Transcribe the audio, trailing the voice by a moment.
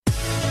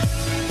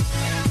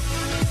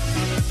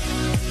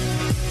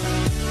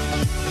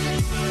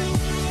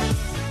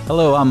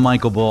Hello, I'm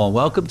Michael Bull.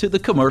 Welcome to the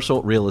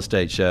Commercial Real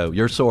Estate Show,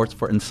 your source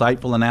for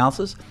insightful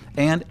analysis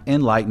and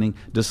enlightening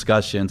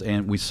discussions.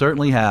 And we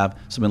certainly have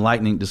some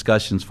enlightening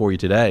discussions for you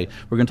today.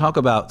 We're going to talk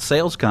about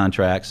sales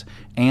contracts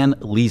and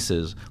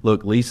leases.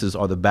 Look, leases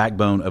are the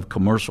backbone of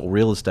commercial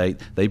real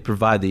estate. They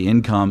provide the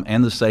income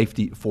and the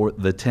safety for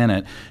the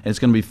tenant. And it's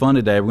going to be fun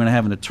today. We're going to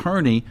have an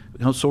attorney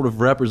sort of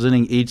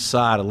representing each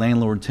side, a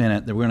landlord and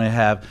tenant. Then we're going to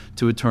have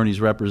two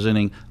attorneys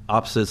representing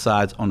opposite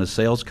sides on a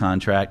sales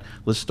contract.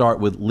 Let's start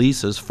with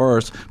leases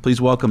first. Please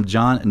welcome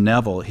John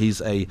Neville.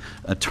 He's an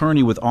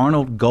attorney with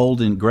Arnold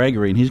Golden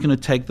Gregory, and he's going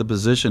to take the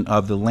position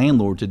of the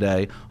landlord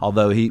today,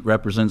 although he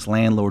represents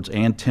landlords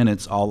and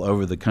tenants all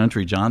over the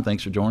country. John,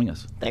 thanks for joining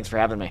us. Thanks for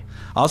having me.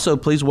 Also,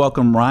 please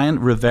welcome Ryan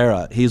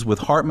Rivera. He's with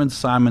Hartman,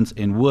 Simons,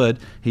 and Wood.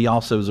 He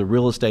also is a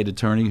real estate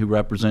attorney who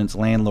represents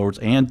landlords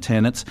and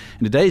tenants.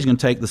 And today he's going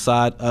to take the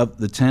side of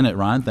the tenant.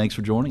 Ryan, thanks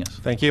for joining us.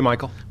 Thank you,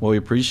 Michael. Well, we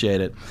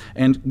appreciate it.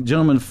 And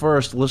gentlemen,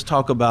 first, let's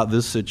talk about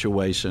this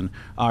situation.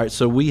 All right,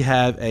 so we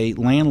have a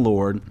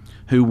landlord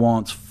who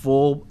wants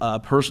full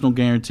personal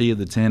guarantee of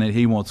the tenant.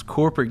 He wants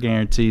corporate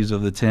guarantees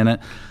of the tenant.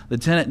 The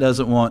tenant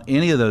doesn't want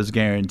any of those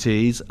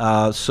guarantees.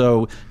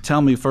 So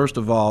tell me, first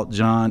of all,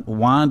 John,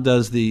 why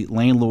is the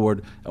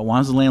landlord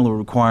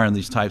requiring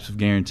these types of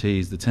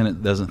guarantees? The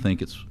tenant doesn't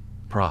think it's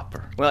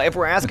proper. Well, if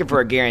we're asking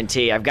for a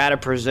guarantee, I've got to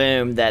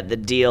presume that the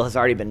deal has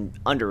already been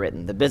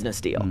underwritten, the business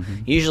deal.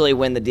 Mm-hmm. Usually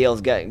when the deal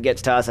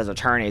gets to us as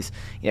attorneys,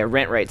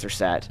 rent rates are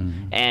set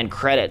and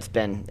credit's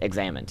been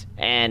examined.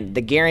 And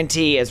the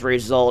guarantee is a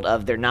result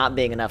of there not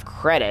being enough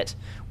credit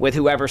with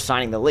whoever's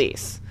signing the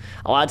lease.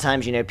 A lot of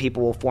times,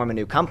 people will form a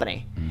new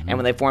company. Mm-hmm. And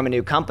when they form a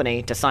new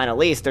company to sign a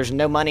lease, there's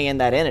no money in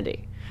that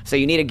entity. So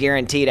you need a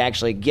guarantee to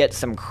actually get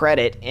some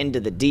credit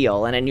into the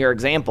deal. And in your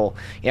example,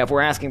 if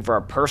we're asking for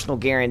a personal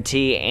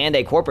guarantee and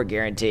a corporate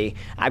guarantee,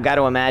 I've got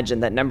to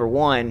imagine that number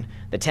one,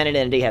 the tenant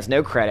entity has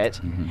no credit,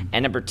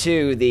 and number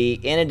two, the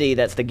entity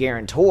that's the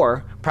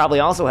guarantor probably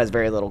also has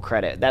very little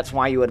credit. That's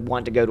why you would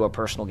want to go to a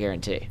personal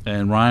guarantee.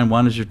 And Ryan,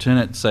 why does your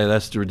tenant say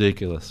that's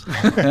ridiculous?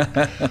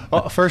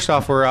 Well, first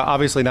off, we're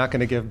obviously not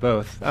going to give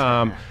both.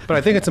 But I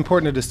think it's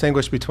important to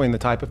distinguish between the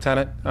type of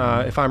tenant.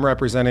 If I'm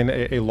representing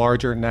a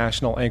larger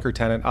national anchor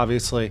tenant,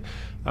 obviously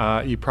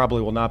you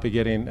probably will not be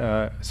getting,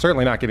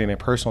 certainly not getting a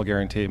personal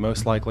guarantee,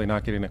 most likely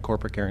not getting a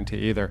corporate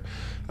guarantee either.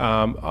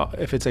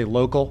 If it's a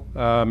local,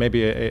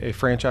 maybe a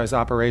franchise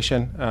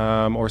operation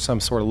or some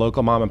sort of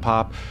local mom and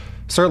pop,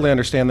 certainly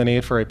understand the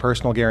need for a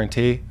personal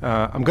guarantee.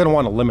 I'm going to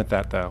want to limit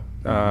that though.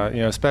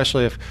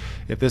 Especially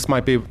if this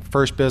might be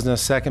first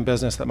business, second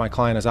business that my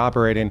client is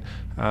operating,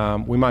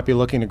 we might be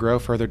looking to grow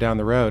further down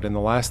the road. And the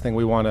last thing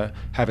we want to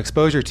have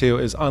exposure to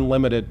is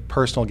unlimited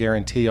personal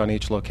guarantee on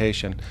each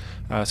location.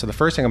 So the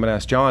first thing I'm going to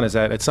ask John is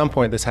that at some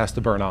point this has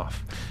to burn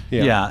off.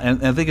 Yeah,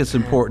 and I think it's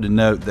important to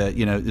note that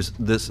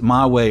this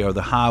my way or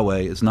the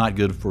highway is not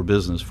good for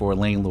business for a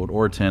landlord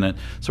or a tenant.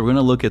 So we're going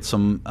to look at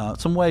some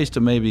ways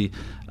to maybe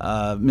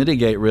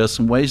mitigate risk,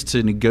 some ways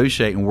to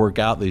negotiate and work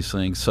out these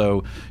things.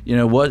 So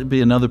what would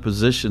be another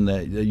position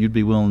that you'd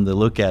be willing to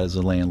look at as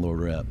a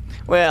landlord rep?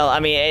 Well,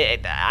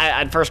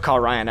 I'd first call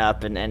Ryan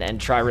up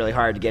and try really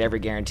hard to get every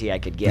guarantee I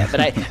could get.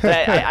 But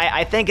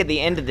I think at the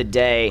end of the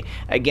day,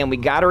 again, we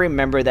got to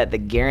remember that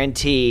the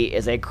guarantee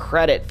is a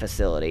credit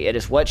facility. It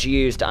is what's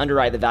used to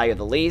underwrite the value of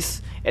the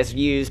lease. It's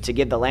used to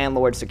give the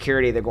landlord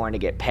security they're going to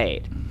get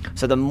paid.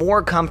 So the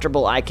more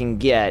comfortable I can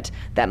get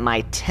that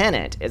my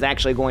tenant is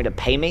actually going to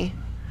pay me,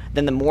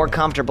 then the more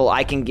comfortable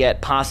I can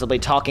get possibly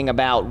talking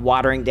about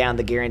watering down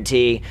the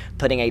guarantee,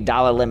 putting a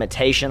dollar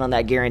limitation on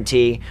that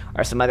guarantee,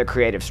 or some other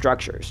creative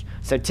structures.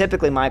 So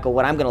typically, Michael,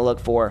 what I'm going to look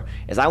for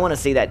is I want to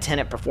see that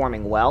tenant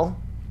performing well.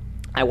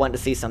 I want to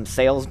see some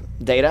sales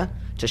data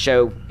to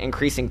show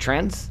increasing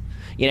trends.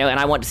 And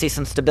I want to see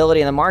some stability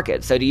in the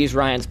market. So to use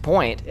Ryan's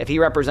point, if he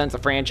represents a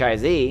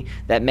franchisee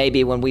that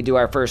maybe when we do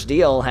our first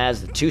deal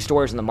has 2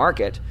 stores in the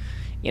market,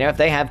 if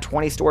they have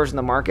 20 stores in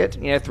the market,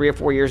 3 or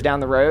 4 years down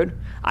the road,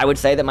 I would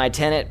say that my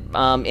tenant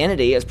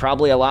entity is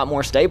probably a lot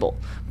more stable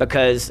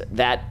because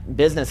that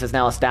business is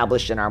now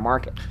established in our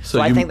market.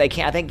 So I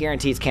think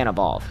guarantees can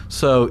evolve.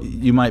 So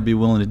you might be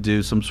willing to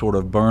do some sort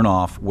of burn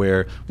off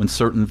where when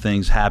certain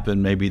things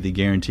happen, maybe the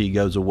guarantee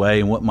goes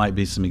away, and what might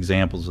be some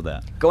examples of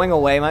that? Going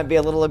away might be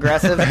a little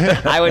aggressive.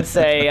 I would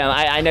say,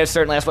 I know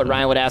certainly that's what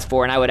Ryan would ask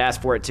for, and I would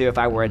ask for it too if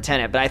I were a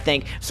tenant, but I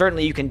think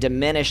certainly you can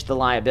diminish the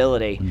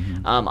liability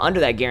under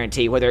that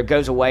guarantee, whether it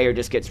goes away or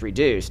just gets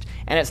reduced.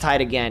 And it's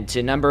tied again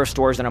to number of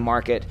stores in a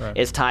market. Right.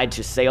 It's tied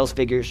to sales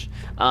figures.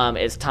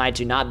 It's tied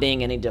to not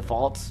being any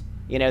defaults.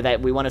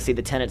 That we want to see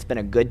the tenant's been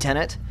a good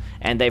tenant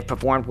and they've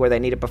performed where they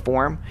need to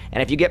perform.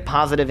 And if you get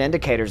positive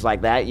indicators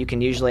like that, you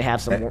can usually have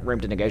some room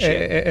to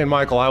negotiate. And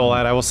Michael,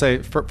 I will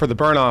say for the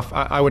burn off,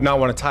 I would not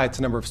want to tie it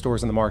to number of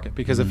stores in the market,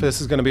 because if this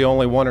is going to be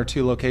only 1 or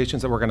 2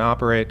 locations that we're going to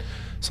operate,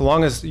 so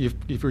long as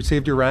you've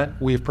received your rent,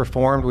 we've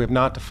performed, we have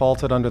not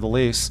defaulted under the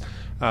lease,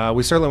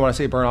 we certainly want to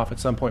see it burn off at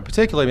some point,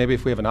 particularly maybe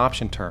if we have an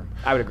option term.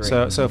 I would agree.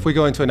 So if we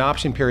go into an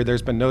option period,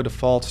 there's been no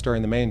defaults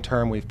during the main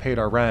term, we've paid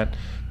our rent,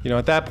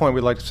 at that point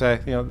we'd like to say,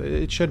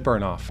 it should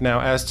burn off.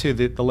 Now, as to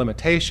the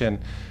limitation,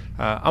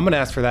 I'm going to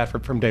ask for that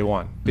from day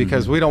one,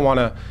 because we don't want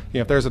to,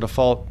 if there's a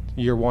default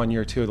year 1,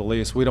 year 2 of the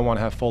lease, we don't want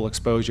to have full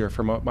exposure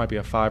from what might be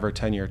a 5 or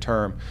 10 year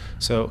term.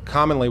 So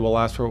commonly we'll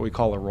ask for what we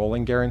call a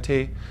rolling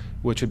guarantee,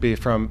 which would be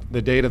from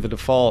the date of the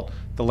default,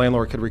 the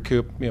landlord could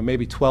recoup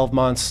maybe 12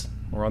 months,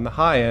 or on the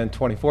high end,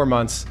 24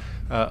 months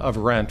of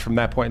rent from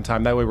that point in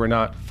time. That way we're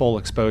not full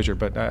exposure,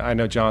 but I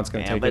know John's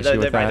going to take issue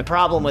with that. The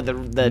problem with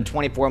the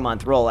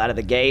 24-month roll out of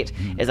the gate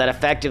is that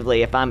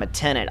effectively, if I'm a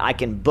tenant, I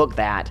can book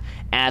that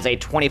as a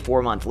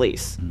 24-month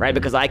lease, right?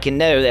 Because I can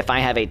know that if I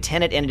have a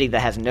tenant entity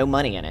that has no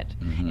money in it,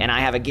 and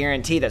I have a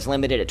guarantee that's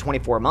limited at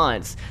 24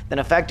 months, then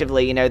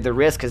effectively, the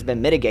risk has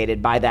been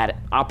mitigated by that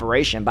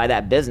operation, by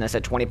that business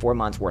at 24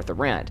 months worth of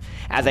rent.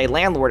 As a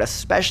landlord,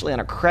 especially on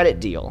a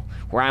credit deal,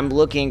 where I'm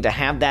looking to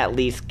have that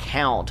lease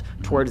count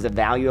towards the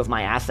value of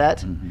my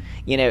asset,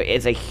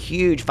 it's a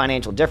huge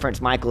financial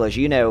difference, Michael, as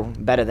you know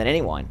better than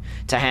anyone,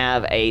 to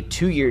have a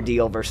 2-year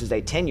deal versus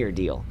a 10-year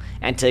deal.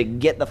 And to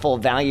get the full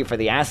value for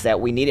the asset,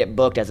 we need it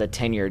booked as a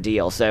 10-year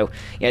deal. So,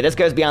 this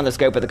goes beyond the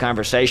scope of the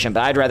conversation,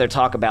 but I'd rather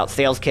talk about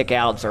sales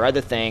kickouts or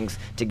other things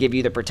to give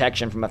you the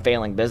protection from a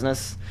failing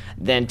business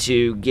than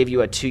to give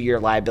you a 2-year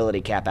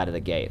liability cap out of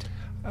the gate.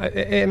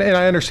 And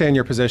I understand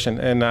your position,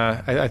 and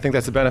I think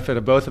that's the benefit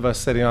of both of us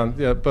sitting on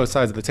both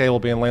sides of the table,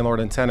 being landlord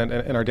and tenant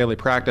in our daily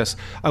practice.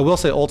 I will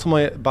say,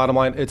 ultimately, bottom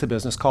line, it's a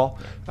business call.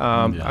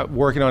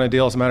 Working on a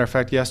deal, as a matter of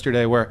fact,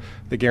 yesterday, where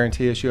the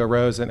guarantee issue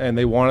arose, and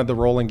they wanted the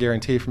rolling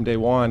guarantee from day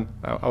one.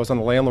 I was on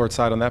the landlord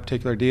side on that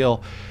particular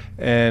deal,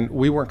 and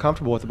we weren't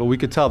comfortable with it, but we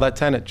could tell that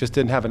tenant just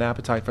didn't have an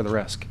appetite for the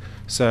risk.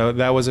 So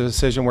that was a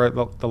decision where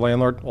the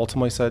landlord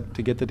ultimately said,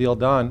 to get the deal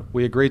done,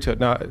 we agreed to it.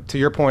 Now, to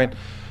your point,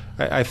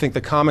 I think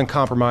the common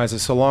compromise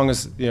is, so long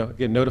as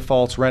no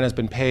defaults, rent has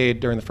been paid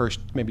during the first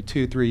maybe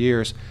 2-3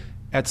 years,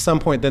 at some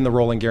point then the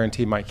rolling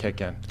guarantee might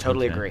kick in.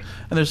 Totally agree.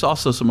 And there's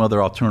also some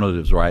other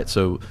alternatives, right?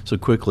 So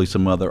quickly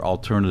some other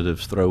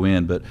alternatives throw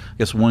in, but I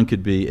guess one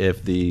could be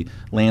if the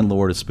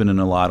landlord is spending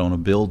a lot on a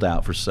build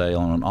out for sale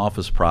on an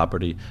office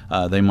property,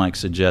 they might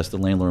suggest, the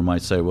landlord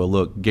might say, well,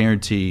 look,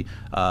 guarantee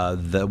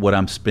that what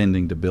I'm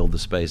spending to build the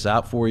space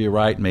out for you,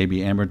 right? Maybe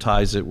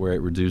amortize it where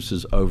it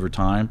reduces over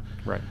time.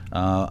 Right.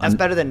 That's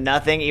better than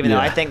nothing, even though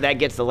I think that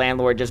gets the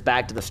landlord just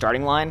back to the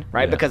starting line,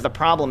 right? Because the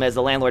problem is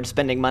the landlord's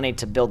spending money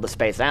to build the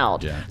space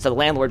out. So the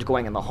landlord's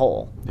going in the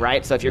hole,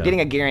 right? So if you're getting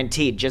a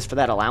guarantee just for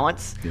that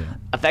allowance,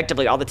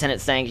 effectively all the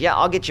tenants saying,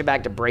 I'll get you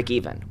back to break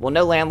even. Well,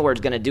 no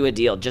landlord's going to do a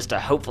deal just to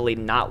hopefully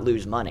not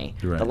lose money.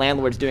 Right. The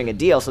landlord's doing a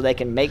deal so they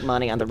can make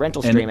money on the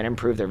rental stream and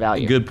improve their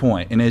value. Good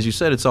point. And as you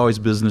said, it's always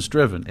business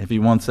driven. If he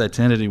wants that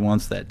tenant, he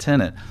wants that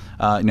tenant.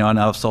 And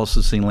I've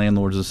also seen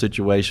landlords in a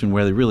situation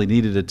where they really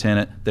needed a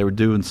tenant. They were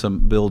doing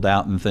some build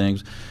out and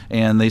things,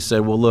 and they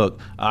said, well,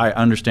 look, I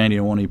understand you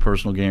don't want any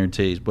personal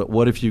guarantees, but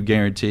what if you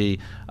guarantee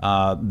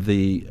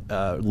the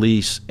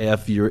lease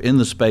if you're in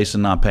the space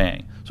and not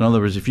paying? So in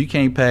other words, if you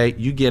can't pay,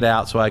 you get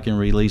out so I can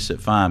release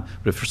it, fine.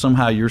 But if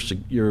somehow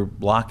you're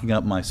blocking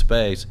up my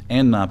space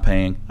and not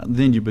paying,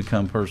 then you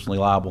become personally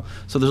liable.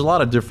 So there's a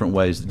lot of different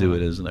ways to do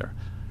it, isn't there?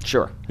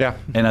 Sure. Yeah.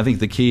 And I think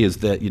the key is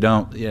that you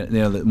don't,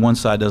 that one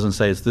side doesn't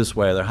say it's this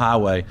way or the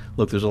highway.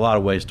 Look, there's a lot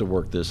of ways to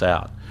work this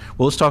out.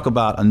 Well, let's talk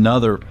about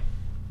another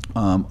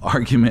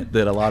argument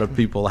that a lot of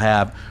people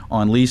have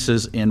on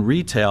leases in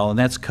retail, and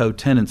that's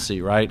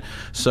co-tenancy, right?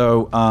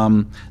 So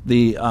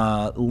the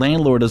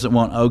landlord doesn't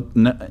want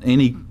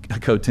any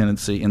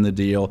co-tenancy in the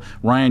deal.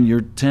 Ryan, your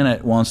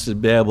tenant wants to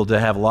be able to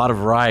have a lot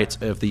of rights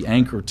if the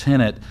anchor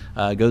tenant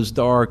goes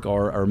dark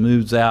or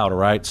moves out,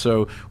 right?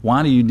 So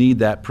why do you need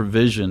that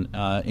provision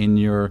in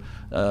your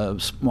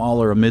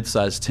smaller or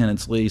mid-sized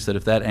tenant's lease, that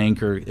if that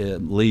anchor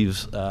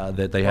leaves,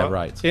 that they have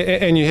rights?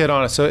 And you hit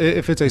on it. So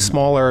if it's a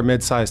smaller or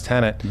mid-sized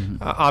tenant,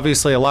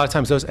 obviously a lot of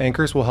times those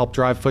anchors will help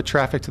drive foot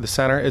traffic to the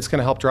center. It's going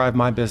to help drive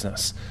my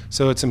business.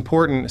 So it's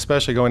important,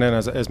 especially going in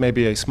as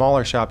maybe a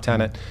smaller shop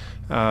tenant,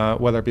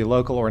 whether it be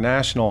local or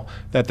national,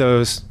 that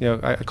those,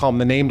 I call them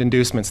the named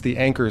inducements, the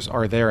anchors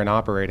are there and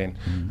operating.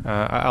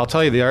 I'll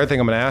tell you, the other thing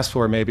I'm going to ask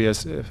for maybe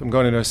is, if I'm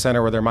going into a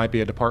center where there might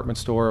be a department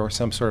store or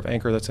some sort of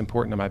anchor that's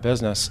important to my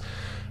business,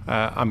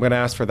 I'm going to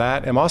ask for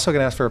that. I'm also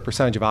going to ask for a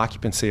percentage of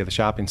occupancy of the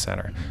shopping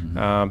center.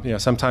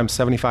 Sometimes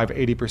 75,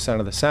 80%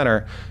 of the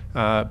center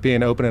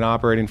being open and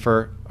operating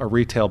for a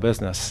retail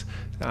business.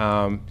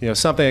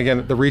 Something,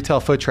 again, the retail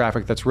foot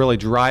traffic that's really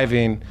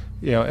driving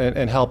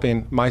and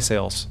helping my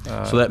sales.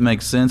 So that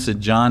makes sense.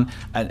 And John,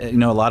 a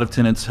lot of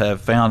tenants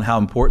have found how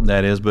important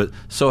that is, but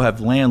so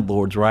have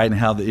landlords, right? And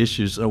how the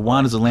issues.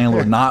 Why does the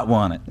landlord not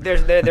want it?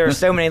 There are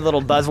so many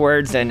little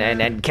buzzwords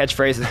and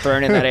catchphrases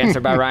thrown in that answer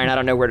by Ryan. I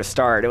don't know where to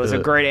start. It was a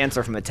great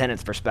answer from a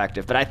tenant's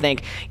perspective. But I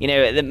think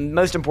the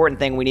most important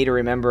thing we need to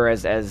remember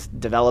as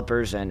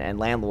developers and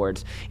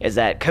landlords is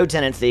that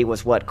co-tenancy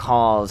was what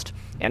caused,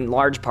 in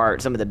large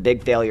part, some of the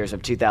big failures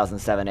of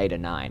 2007, 8,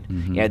 and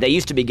 9. They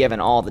used to be given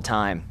all the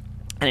time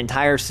and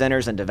entire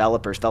centers and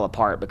developers fell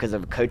apart because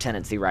of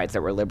co-tenancy rights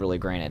that were liberally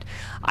granted.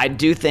 I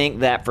do think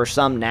that for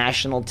some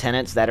national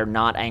tenants that are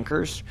not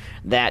anchors,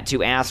 that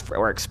to ask for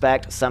or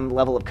expect some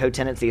level of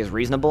co-tenancy is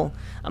reasonable.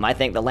 I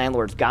think the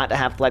landlord's got to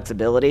have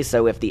flexibility,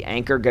 so if the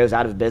anchor goes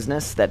out of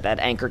business, that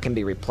anchor can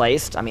be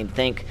replaced. I mean,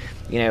 think,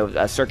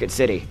 Circuit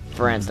City,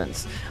 for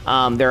instance.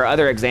 There are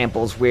other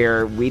examples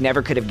where we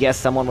never could have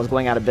guessed someone was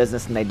going out of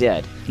business, and they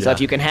did. Yeah. So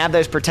if you can have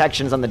those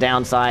protections on the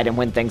downside, and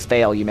when things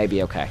fail, you may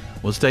be okay.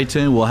 Well, stay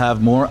tuned. We'll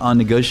have more on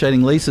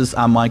negotiating leases.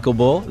 I'm Michael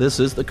Bull. This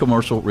is the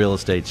Commercial Real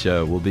Estate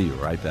Show. We'll be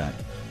right back.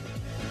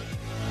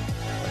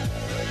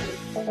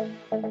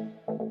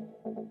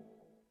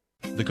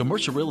 The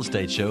Commercial Real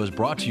Estate Show is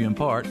brought to you in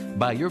part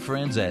by your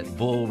friends at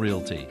Bull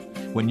Realty.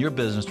 When your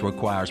business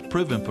requires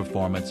proven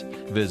performance,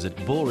 visit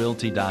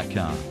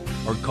bullrealty.com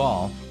or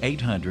call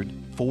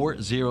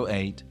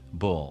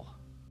 800-408-BULL.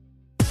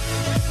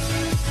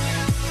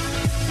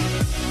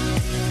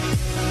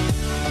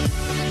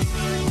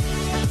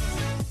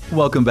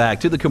 Welcome back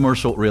to the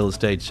Commercial Real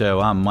Estate Show.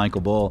 I'm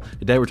Michael Bull.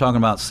 Today we're talking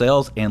about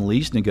sales and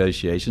lease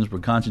negotiations. We're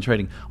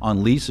concentrating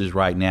on leases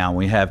right now.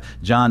 We have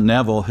John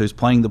Neville, who's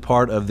playing the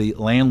part of the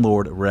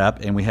landlord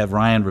rep, and we have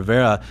Ryan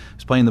Rivera,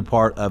 who's playing the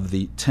part of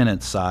the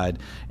tenant side.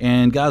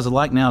 And guys, I'd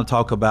like now to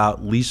talk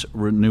about lease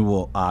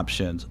renewal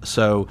options.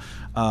 So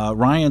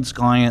Ryan's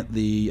client,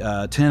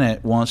 the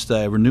tenant, wants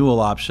the renewal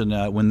option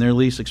when their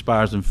lease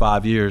expires in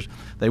 5 years.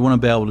 They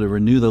want to be able to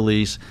renew the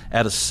lease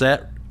at a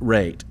set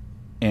rate,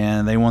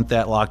 and they want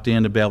that locked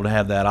in to be able to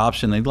have that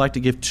option. They'd like to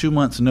give 2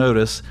 months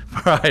notice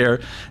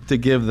prior to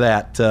give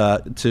that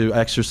to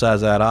exercise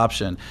that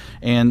option.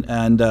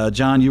 And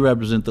John, you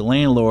represent the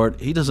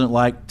landlord. He doesn't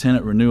like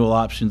tenant renewal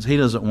options. He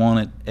doesn't want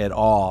it at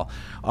all.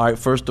 All right,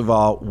 first of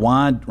all,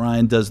 why,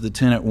 Ryan, does the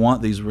tenant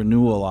want these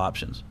renewal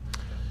options?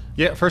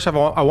 Yeah, first of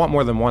all, I want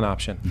more than one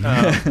option.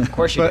 Of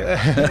course you do.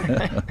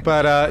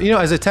 But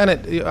as a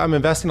tenant, I'm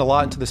investing a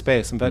lot into the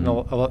space. I'm investing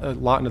a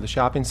lot into the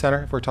shopping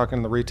center, if we're talking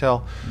in the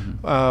retail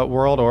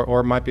world,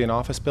 or it might be an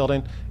office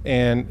building.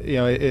 And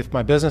if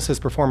my business is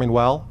performing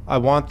well, I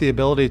want the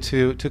ability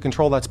to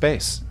control that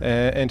space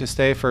and to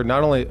stay for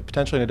not only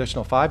potentially an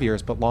additional 5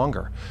 years, but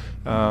longer.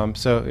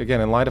 So again,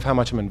 in light of how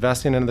much I'm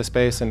investing into the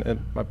space, and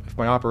if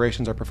my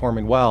operations are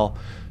performing well,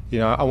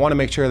 I want to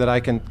make sure that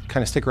I can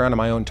kind of stick around on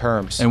my own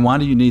terms. And why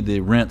do you need the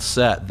rent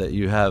set, that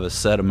you have a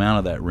set amount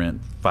of that rent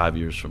 5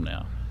 years from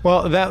now?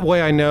 Well, that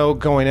way I know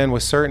going in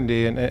with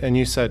certainty, and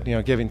you said,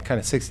 giving kind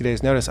of 60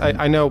 days notice,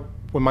 I know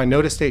when my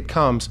notice date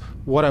comes,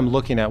 what I'm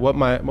looking at, what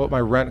my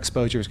rent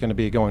exposure is going to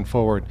be going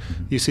forward.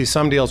 You see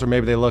some deals where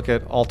maybe they look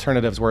at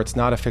alternatives where it's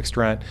not a fixed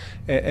rent,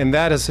 and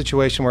that is a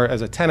situation where,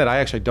 as a tenant, I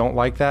actually don't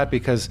like that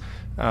because,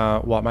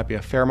 while it might be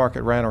a fair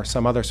market rent or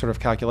some other sort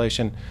of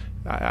calculation,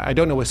 I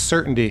don't know with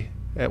certainty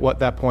at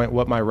that point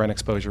what my rent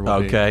exposure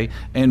will be. Okay.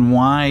 And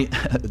why,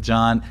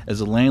 John,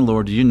 as a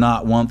landlord, do you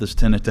not want this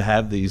tenant to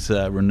have these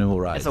renewal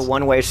rights? It's a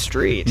one-way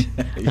street.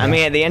 Yeah. I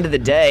mean, at the end of the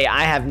day,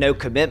 I have no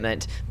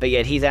commitment, but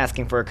yet he's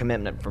asking for a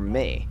commitment from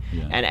me.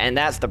 Yeah. And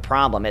that's the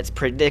problem. It's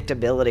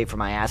predictability for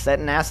my asset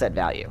and asset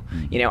value.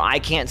 Mm-hmm. I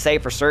can't say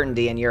for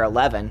certainty in year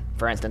 11,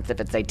 for instance, if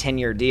it's a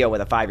 10-year deal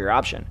with a 5-year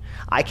option,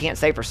 I can't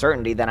say for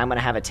certainty that I'm going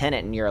to have a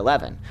tenant in year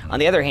 11. On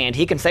the other hand,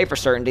 he can say for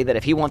certainty that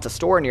if he wants a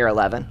store in year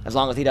 11, as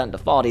long as he doesn't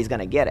default, he's going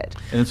to get it.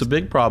 And it's a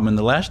big problem in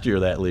the last year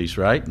of that lease,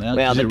 right? Now,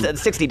 well, the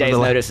 60 days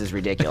notice is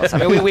ridiculous. I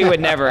mean, we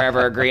would never,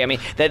 ever agree. I mean,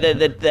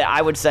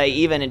 I would say,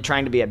 even in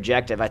trying to be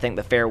objective, I think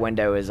the fair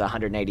window is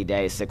 180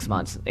 days, 6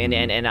 months.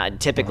 And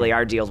typically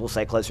our deals will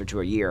say closer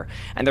to a year.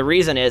 And the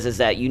reason is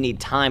that you need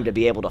time to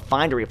be able to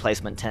find a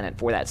replacement tenant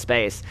for that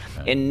space.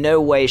 Okay. In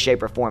no way,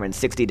 shape, or form in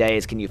 60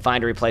 days can you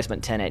find a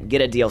replacement tenant, get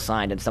a deal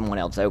signed, and someone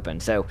else open.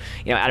 So,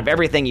 out of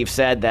everything you've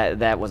said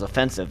that was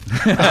offensive,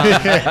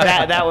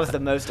 that was the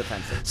most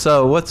offensive.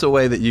 So what's a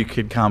way that you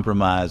could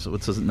compromise?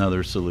 What's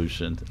another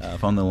solution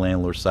from the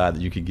landlord side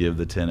that you could give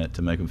the tenant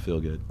to make them feel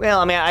good? Well,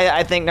 I mean,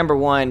 I think number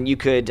one, you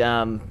could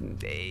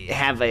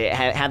have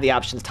the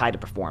options tied to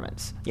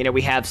performance.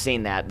 We have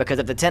seen that, because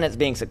if the tenant's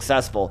being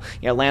successful,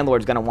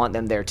 landlord's going to want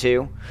them there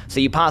too. So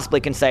you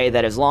possibly can say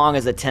that as long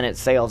as the tenant's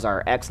sales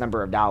are X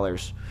number of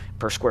dollars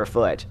per square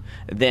foot,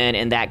 then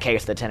in that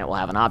case the tenant will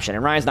have an option.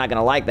 And Ryan's not going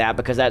to like that,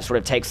 because that sort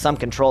of takes some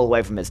control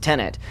away from his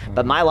tenant. Mm-hmm.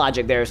 But my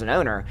logic there as an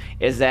owner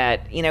is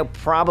that,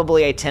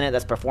 probably a tenant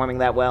that's performing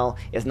that well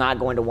is not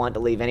going to want to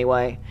leave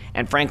anyway.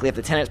 And frankly, if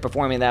the tenant's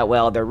performing that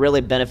well, they're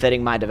really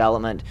benefiting my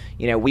development.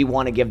 We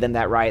want to give them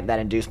that right, that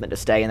inducement to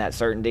stay, and that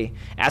certainty.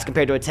 As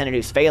compared to a tenant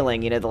who's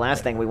failing, the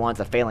last thing we want is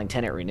a failing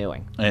tenant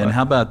renewing. And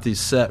how about the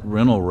set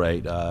rental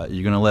rate?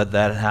 You going to let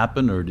that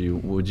happen, or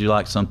would you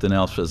like something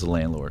else as a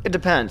landlord? It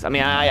depends. I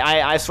mean,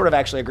 I sort of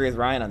actually agree with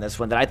Ryan on this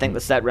one, that I think the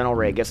set rental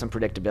rate gives some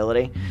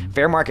predictability. Mm-hmm.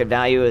 Fair market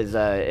value is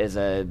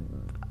a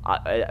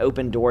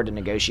open door to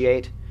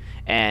negotiate.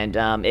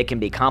 And it can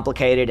be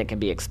complicated, it can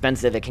be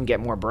expensive, it can get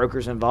more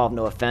brokers involved,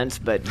 no offense,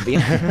 but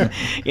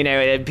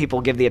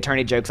people give the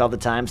attorney jokes all the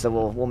time, so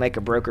we'll make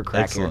a broker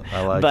crack Excellent. here.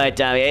 I like but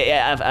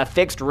a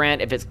fixed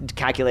rent, if it's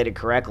calculated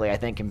correctly, I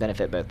think can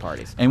benefit both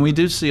parties. And we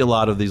do see a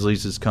lot of these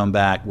leases come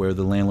back where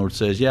the landlord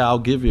says, yeah, I'll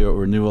give you a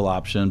renewal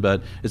option,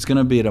 but it's going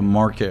to be at a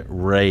market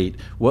rate.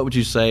 What would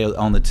you say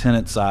on the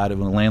tenant side when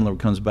the landlord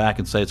comes back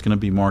and say it's going to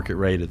be market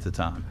rate at the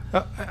time?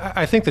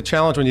 I think the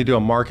challenge when you do a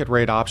market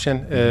rate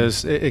option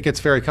is it gets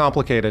very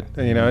complicated.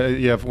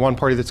 You have one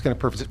party that's going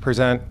to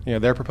present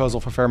their proposal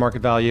for fair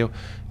market value.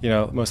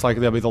 Most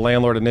likely they'll be the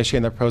landlord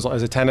initiating their proposal.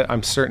 As a tenant,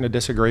 I'm certain to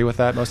disagree with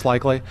that, most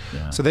likely.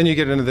 Yeah. So then you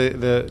get into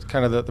the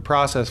kind of the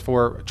process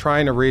for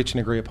trying to reach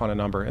and agree upon a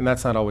number, and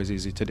that's not always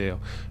easy to do.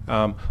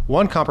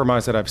 One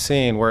compromise that I've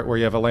seen where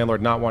you have a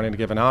landlord not wanting to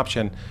give an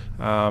option,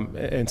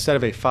 instead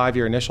of a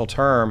 5-year initial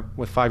term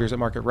with 5 years at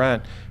market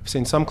rent, I've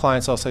seen some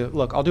clients, I'll say,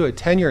 look, I'll do a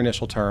 10-year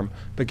initial term,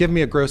 but give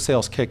me a gross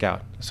sales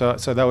kickout. So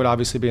that would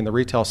obviously be in the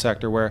retail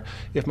sector, where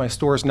if my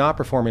store is not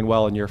performing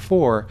well in year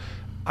 4,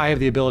 I have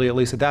the ability, at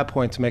least at that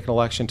point, to make an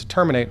election to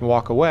terminate and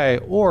walk away,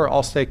 or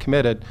I'll stay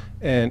committed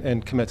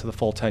and commit to the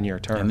full 10-year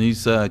term. And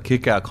these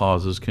kick-out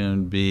clauses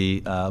can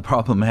be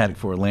problematic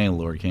for a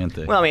landlord, can't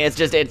they? Well, I mean,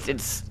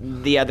 it's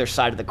the other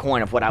side of the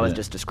coin of what I was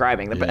just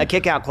describing. A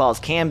kick-out clause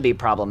can be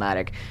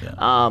problematic,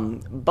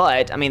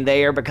 but I mean,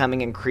 they are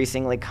becoming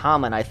increasingly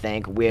common, I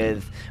think,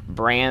 with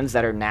brands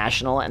that are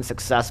national and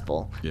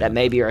successful that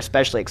maybe are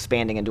especially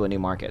expanding into a new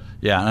market.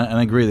 Yeah, and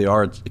I agree.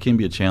 It can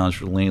be a challenge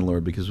for the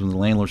landlord, because when the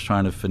landlord's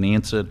trying to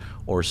finance it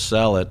or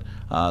sell it,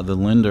 the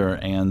lender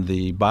and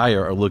the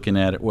buyer are looking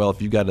at it. Well, if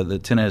the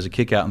tenant has a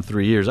kick out in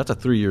 3 years, that's a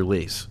 3-year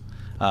lease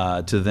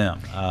to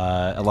them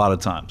a lot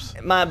of times.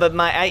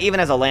 Even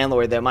as a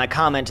landlord, though, my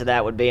comment to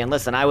that would be, and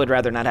listen, I would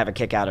rather not have a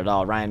kick out at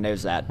all. Ryan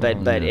knows that.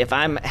 But if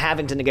I'm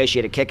having to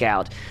negotiate a kick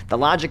out, the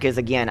logic is,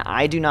 again,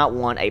 I do not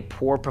want a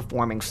poor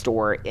performing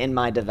store in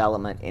my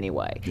development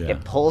anyway. Yeah.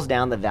 It pulls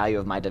down the value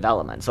of my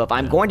development. So if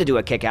I'm going to do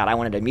a kick out, I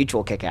wanted a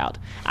mutual kick out.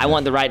 I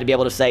want the right to be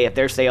able to say, if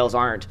their sales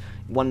aren't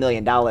 $1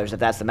 million, if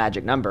that's the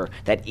magic number,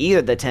 that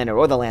either the tenant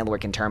or the landlord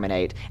can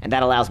terminate, and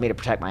that allows me to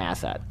protect my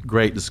asset.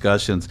 Great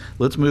discussions.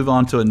 Let's move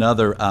on to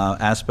another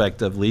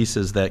aspect of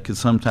leases that could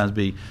sometimes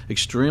be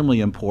extremely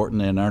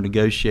important and are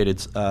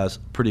negotiated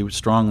pretty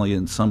strongly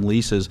in some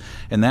leases,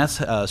 and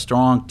that's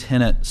strong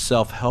tenant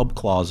self-help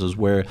clauses,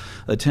 where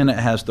the tenant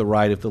has the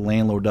right, if the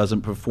landlord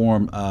doesn't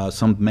perform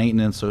some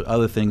maintenance or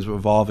other things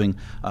involving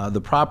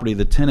the property,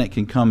 the tenant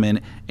can come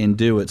in and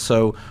do it.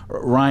 So,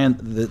 Ryan,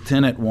 the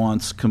tenant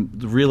wants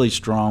really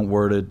strong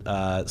worded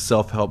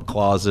self-help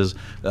clauses.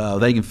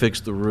 They can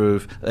fix the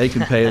roof, they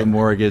can pay the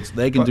mortgage,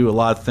 they can do a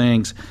lot of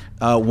things.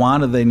 Why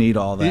do they need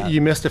all that?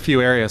 You missed a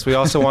few areas. We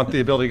also want the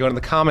ability to go into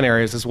the common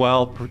areas as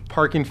well,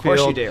 parking field,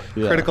 Of course you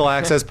do. critical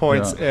access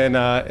points, and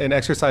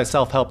exercise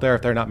self-help there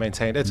if they're not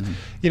maintained. It's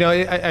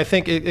I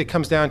think it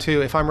comes down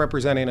to, if I'm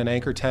representing an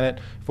anchor tenant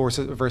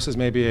versus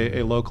maybe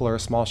a local or a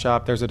small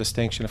shop, there's a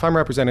distinction. If I'm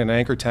representing an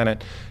anchor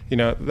tenant,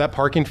 that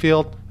parking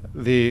field,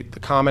 the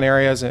common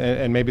areas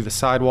and maybe the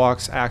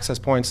sidewalks, access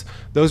points,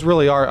 those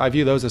really are, I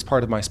view those as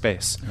part of my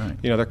space.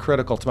 Right. They're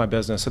critical to my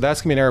business. So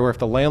that's going to be an area where if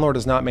the landlord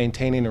is not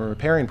maintaining and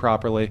repairing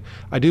properly,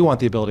 I do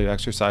want the ability to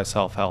exercise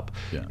self-help.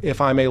 Yeah.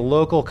 If I'm a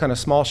local kind of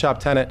small shop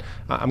tenant,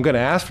 I'm going to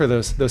ask for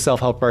those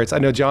self-help rights. I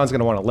know John's going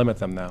to want to limit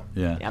them, though.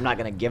 Yeah, I'm not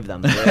going to give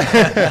them.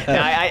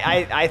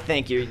 I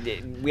think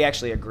we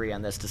actually agree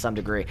on this to some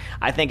degree.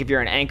 I think if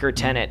you're an anchor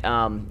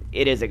tenant,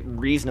 it is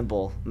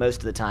reasonable most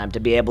of the time to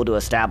be able to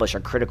establish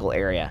a critical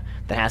area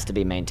that has to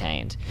be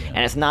maintained. Yeah.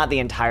 And it's not the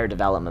entire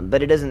development,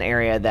 but it is an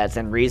area that's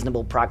in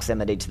reasonable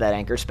proximity to that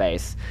anchor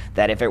space,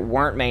 that if it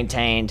weren't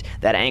maintained,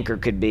 that anchor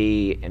could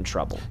be in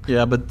trouble.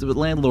 Yeah, but the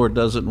landlord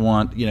doesn't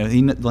want,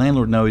 the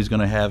landlord knows he's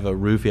going to have a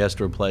roof he has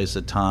to replace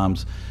at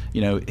times.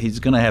 He's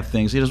going to have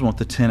things. He doesn't want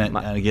the tenant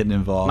getting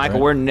involved. Michael,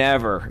 right? We're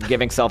never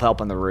giving self-help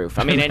on the roof.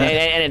 I mean, and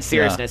in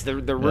seriousness,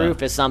 the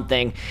roof is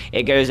something,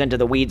 it goes into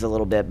the weeds a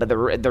little bit, but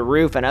the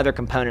roof and other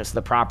components of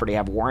the property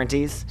have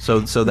warranties.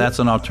 So that's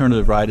an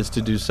alternative, right, is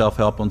to do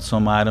self-help on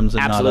some items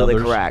and Absolutely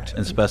not others? Correct.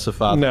 And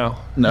specify? No.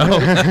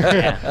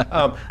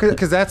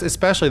 Because that's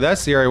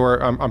the area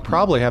where I'm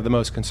probably have the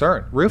most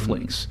concern, roof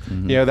leaks.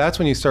 Mm-hmm. That's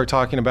when you start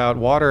talking about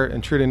water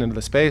intruding into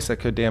the space that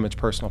could damage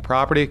personal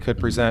property, could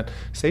present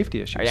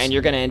safety issues. And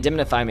you're going to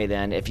indemnify me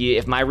then.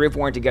 If my roof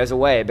warranty goes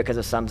away because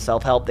of some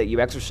self-help that you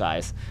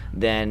exercise,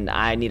 then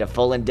I need a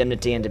full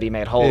indemnity and to be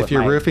made whole. If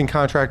your roofing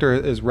contractor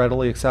is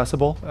readily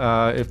accessible,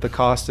 if the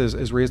cost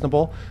is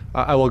reasonable,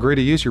 I will agree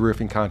to use your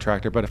roofing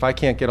contractor. But if I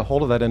can't get a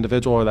hold of that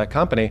individual or that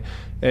company,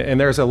 and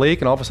there's a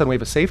leak, and all of a sudden we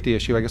have a safety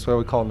issue, I guess what I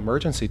would call an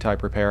emergency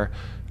type repair,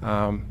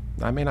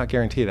 I may not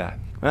guarantee that.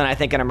 And I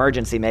think an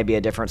emergency may be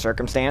a different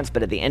circumstance,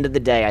 but at the end of the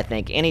day, I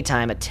think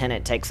anytime a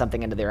tenant takes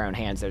something into their own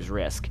hands, there's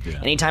risk. Yeah.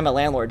 Anytime a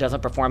landlord doesn't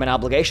perform an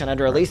obligation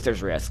under a lease,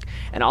 there's risk.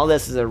 And all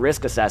this is a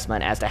risk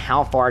assessment as to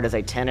how far does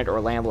a tenant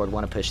or landlord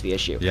want to push the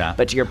issue. Yeah.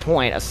 But to your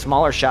point, a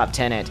smaller shop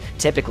tenant,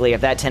 typically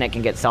if that tenant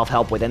can get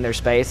self-help within their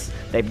space,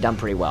 they've done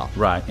pretty well.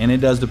 Right, and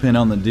it does depend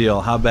on the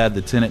deal, how bad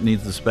the tenant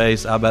needs the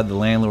space, how bad the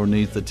landlord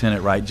needs the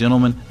tenant. Right,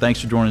 gentlemen,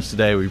 thanks for joining us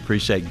today. We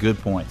appreciate good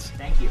points.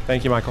 Thank you.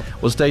 Thank you, Michael.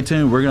 Well, stay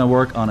tuned. We're going to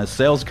work on a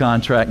sales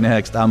contract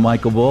next. I'm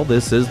Michael Bull.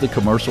 This is the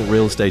Commercial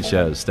Real Estate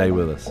Show. Stay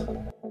with us.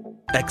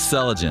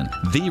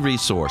 Xceligent, the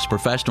resource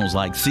professionals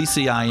like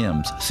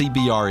CCIMs,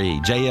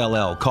 CBRE,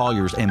 JLL,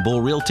 Colliers, and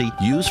Bull Realty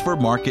use for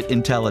market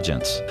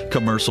intelligence.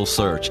 Commercial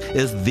Search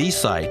is the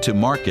site to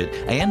market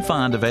and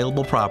find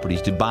available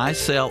properties to buy,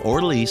 sell,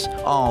 or lease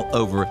all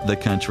over the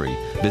country.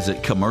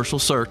 Visit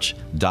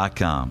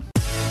commercialsearch.com.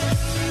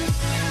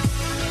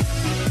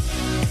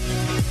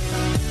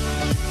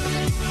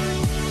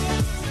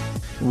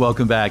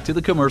 Welcome back to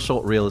the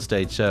Commercial Real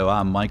Estate Show.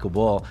 I'm Michael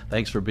Bull.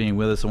 Thanks for being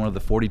with us on one of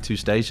the 42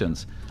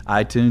 stations,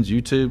 iTunes,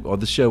 YouTube, or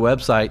the show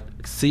website,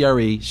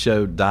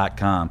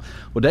 CREshow.com.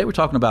 Well, today we're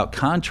talking about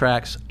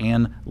contracts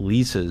and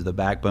leases, the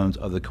backbones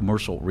of the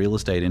commercial real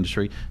estate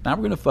industry. Now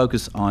we're going to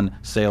focus on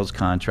sales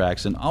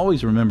contracts. And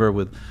always remember,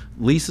 with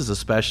leases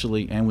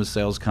especially and with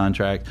sales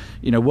contract,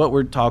 what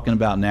we're talking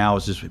about now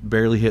is just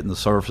barely hitting the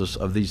surface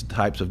of these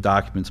types of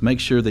documents. Make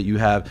sure that you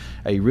have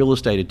a real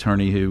estate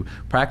attorney who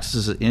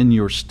practices in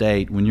your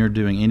state when you're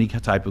doing any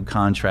type of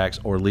contracts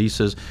or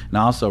leases. And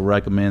I also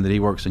recommend that he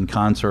works in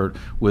concert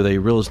with a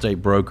real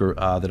estate broker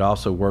that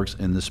also works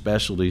in the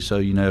specialty,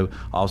 so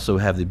also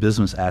have the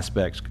business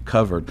aspects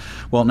covered.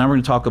 Well, now we're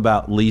going to talk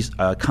about lease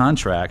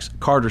contracts.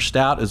 Carter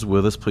Stout is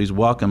with us. Please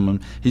welcome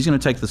him. He's going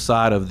to take the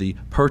side of the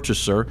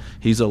purchaser.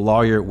 He's a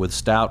lawyer with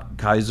Stout,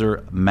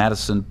 Kaiser,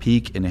 Madison,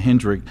 Peak, and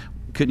Hendrick.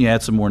 Couldn't you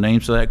add some more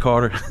names to that,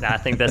 Carter? No, I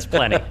think that's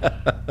plenty.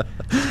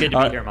 It's good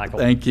to be here, Michael.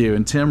 Thank you.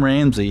 And Tim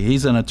Ramsey,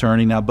 he's an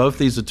attorney. Now, both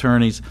these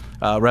attorneys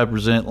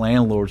represent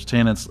landlords,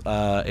 tenants,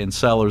 and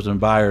sellers and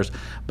buyers.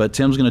 But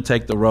Tim's going to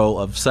take the role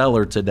of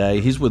seller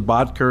today. He's with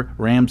Bodker,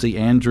 Ramsey,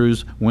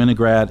 Andrews,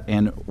 Winograd,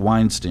 and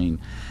Weinstein.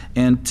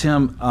 And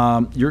Tim,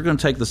 you're going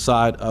to take the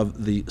side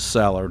of the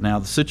seller. Now,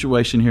 the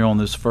situation here on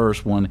this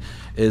first one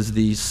is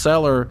the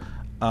seller,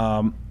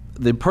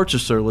 the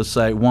purchaser, let's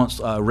say,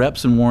 wants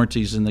reps and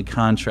warranties in the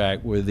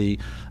contract, where the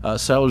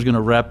seller's going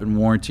to rep and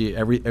warranty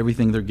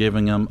everything they're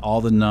giving them,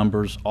 all the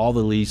numbers, all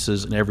the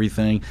leases, and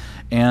everything.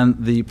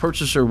 And the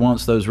purchaser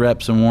wants those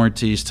reps and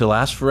warranties to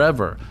last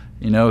forever.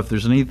 If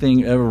there's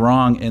anything ever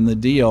wrong in the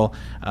deal,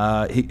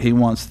 he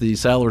wants the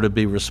seller to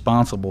be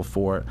responsible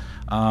for it.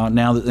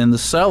 Now, and the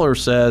seller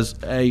says,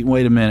 hey,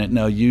 wait a minute.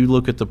 No, you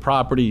look at the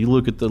property, you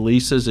look at the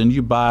leases, and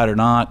you buy it or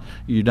not,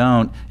 you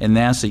don't, and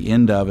that's the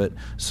end of it.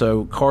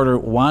 So, Carter,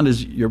 why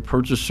does your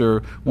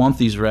purchaser want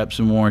these reps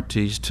and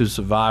warranties to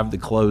survive the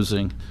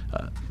closing?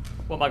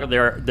 Well, Michael,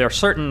 there are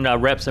certain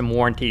reps and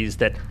warranties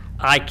that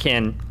I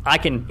can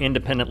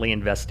independently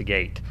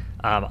investigate.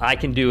 I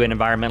can do an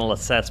environmental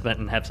assessment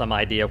and have some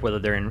idea of whether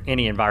there are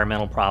any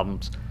environmental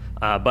problems.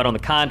 But on the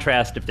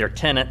contrast, if they're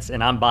tenants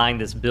and I'm buying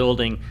this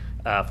building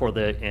for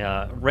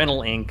the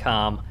rental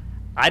income,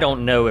 I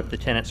don't know if the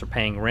tenants are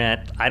paying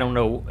rent. I don't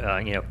know,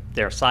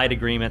 their side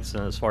agreements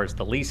as far as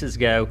the leases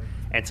go.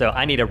 And so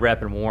I need a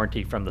rep and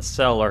warranty from the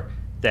seller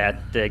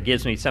that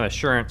gives me some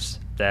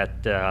assurance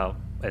that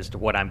as to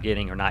what I'm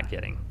getting or not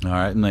getting. All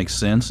right, makes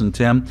sense. And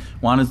Tim,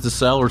 why does the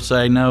seller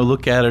say, no,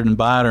 look at it and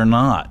buy it or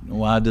not?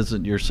 Why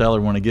doesn't your seller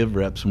want to give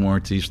reps and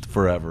warranties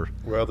forever?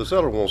 Well, the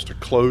seller wants to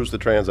close the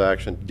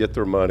transaction, get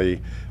their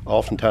money.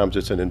 Oftentimes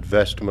it's an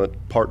investment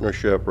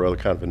partnership or other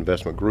kind of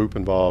investment group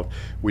involved.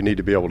 We need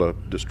to be able to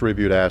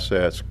distribute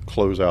assets,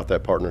 close out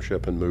that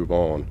partnership, and move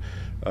on.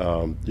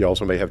 You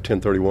also may have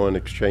 1031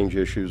 exchange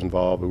issues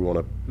involved. We want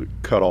to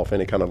cut off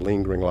any kind of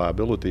lingering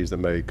liabilities that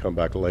may come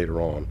back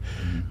later on.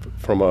 Mm-hmm.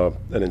 From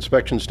an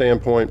inspection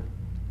standpoint,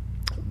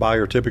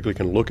 buyer typically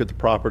can look at the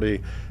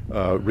property,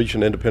 reach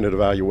an independent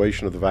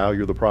evaluation of the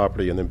value of the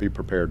property, and then be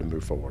prepared to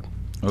move forward.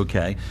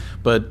 Okay,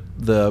 but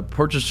the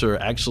purchaser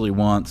actually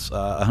wants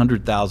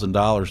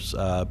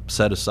 $100,000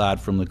 set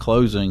aside from the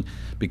closing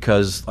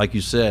because, like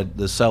you said,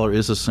 the seller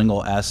is a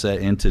single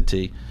asset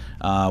entity.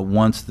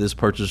 Once this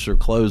purchaser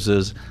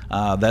closes,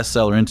 that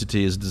seller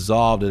entity is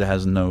dissolved. It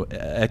has no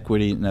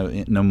equity,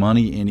 no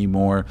money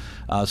anymore.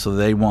 So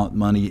they want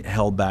money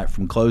held back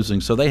from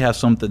closing. So they have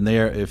something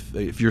there.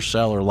 If your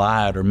seller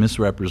lied or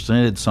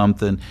misrepresented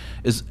something,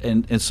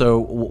 and so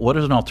what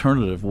is an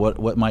alternative?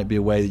 What might be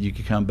a way that you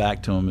could come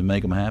back to them and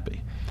make them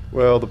happy?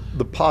 Well,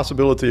 the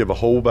possibility of a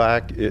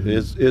holdback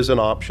is an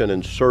option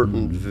in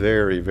certain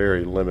very,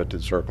 very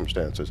limited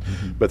circumstances.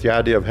 Mm-hmm. But the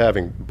idea of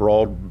having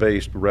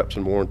broad-based reps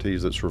and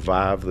warranties that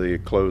survive the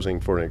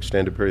closing for an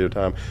extended period of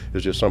time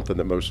is just something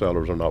that most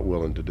sellers are not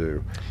willing to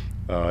do.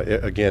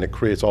 It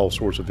creates all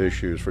sorts of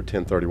issues for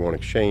 1031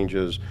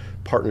 exchanges,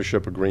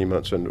 partnership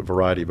agreements, and a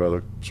variety of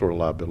other sort of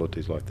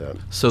liabilities like that.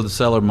 So the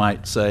seller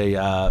might say,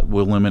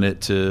 we'll limit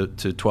it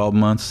to 12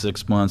 months,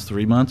 6 months,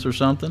 3 months or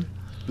something?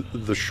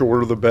 the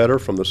shorter the better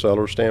from the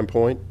seller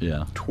standpoint.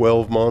 Yeah.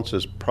 12 months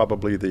is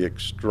probably the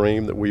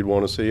extreme that we'd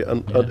want to see,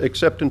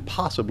 except in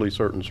possibly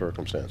certain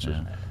circumstances.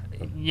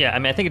 Yeah, I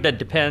mean, I think that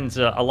depends.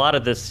 A lot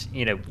of this,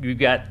 you've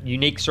got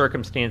unique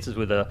circumstances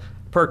with a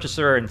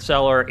purchaser and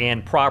seller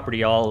and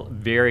property all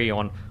vary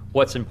on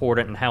what's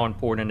important and how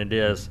important it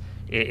is.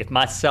 If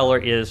my seller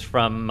is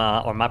from,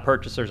 or my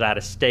purchaser's out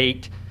of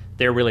state,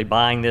 they're really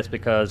buying this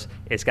because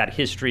it's got a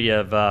history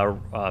of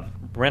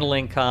rental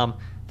income,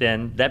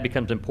 then that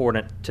becomes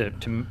important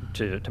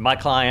to my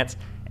clients.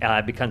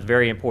 It becomes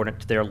very important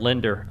to their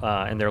lender,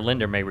 and their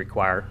lender may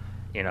require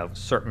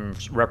certain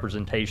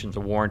representations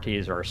of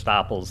warranties or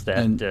estoppels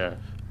that.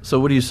 So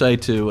what do you say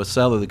to a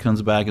seller that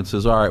comes back and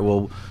says, all right,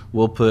 well,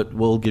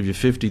 we'll give you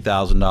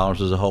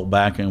 $50,000 as a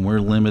holdback, and we're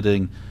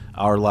limiting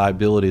our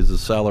liability as a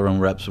seller on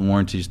reps and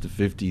warranties to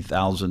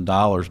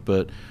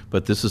 $50,000,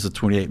 but this is a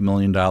 $28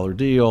 million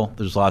deal.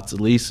 There's lots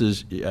of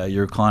leases.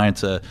 Your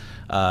client's a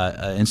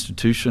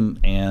institution,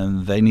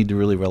 and they need to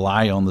really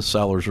rely on the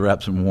seller's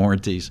reps and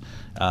warranties.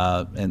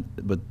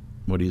 But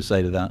what do you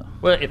say to that?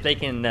 Well, if they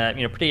can,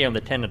 particularly on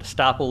the tenant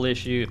estoppel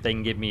issue, if they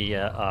can give me,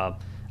 on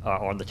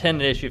the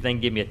tenant issue, if they can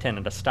give me a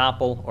tenant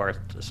estoppel or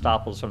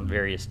estoppels from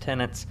various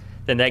tenants,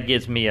 then that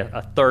gives me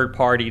a third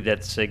party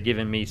that's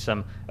giving me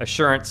some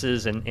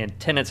assurances, and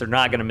tenants are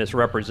not going to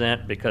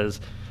misrepresent because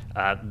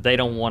they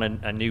don't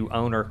want a new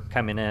owner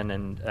coming in,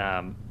 and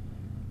they're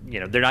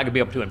not going to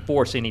be able to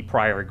enforce any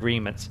prior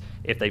agreements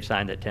if they've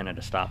signed that tenant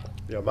estoppel.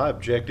 Yeah, my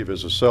objective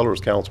as a seller's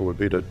counsel would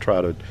be to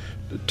try to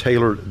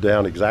tailor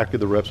down exactly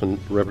the reps and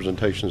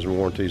representations and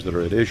warranties that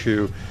are at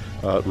issue,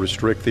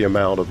 restrict the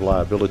amount of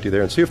liability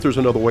there, and see if there's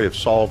another way of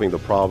solving the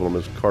problem,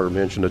 as Carter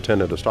mentioned, a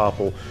tenant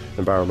estoppel,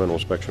 environmental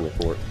inspection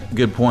report.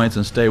 Good points,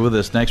 and stay with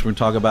us. Next, we're going to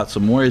talk about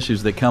some more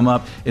issues that come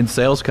up in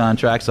sales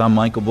contracts. I'm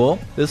Michael Bull.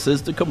 This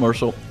is the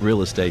Commercial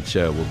Real Estate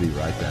Show. We'll be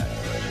right back.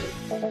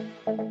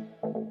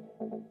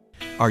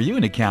 Are you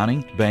in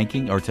accounting,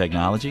 banking, or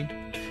technology?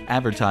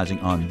 Advertising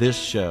on this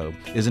show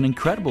is an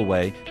incredible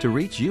way to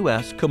reach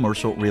U.S.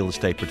 commercial real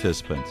estate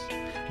participants.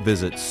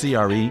 Visit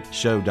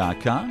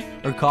CREshow.com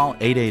or call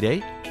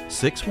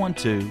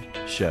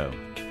 888-612-SHOW.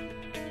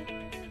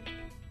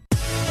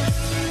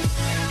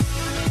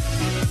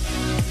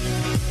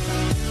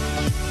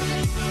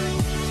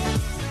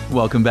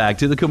 Welcome back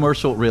to the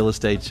Commercial Real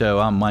Estate Show.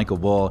 I'm Michael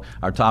Bull.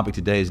 Our topic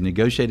today is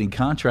negotiating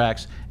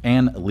contracts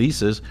and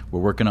leases. We're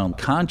working on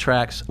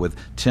contracts with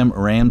Tim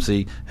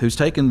Ramsey, who's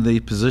taken the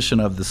position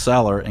of the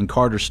seller, and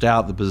Carter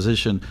Stout the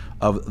position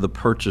of the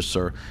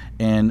purchaser.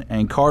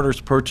 And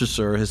Carter's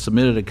purchaser has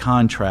submitted a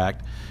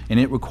contract, and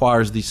it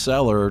requires the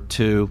seller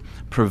to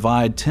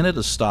provide tenant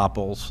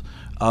estoppels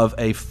of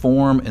a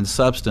form and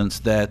substance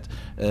that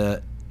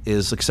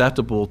is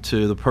acceptable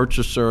to the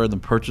purchaser, the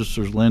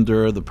purchaser's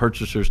lender, the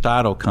purchaser's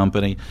title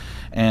company,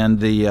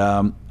 and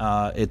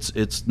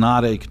it's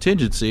not a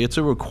contingency; it's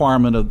a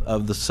requirement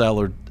of the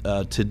seller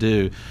to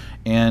do.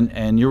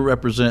 And you're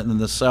representing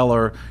the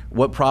seller.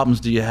 What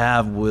problems do you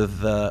have with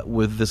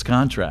this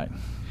contract,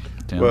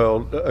 Tim?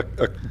 Well,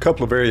 a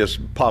couple of areas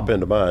pop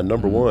into mind.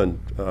 Number one,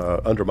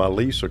 under my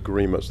lease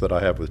agreements that I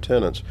have with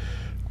tenants,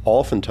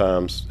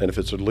 oftentimes, and if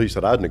it's a lease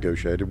that I've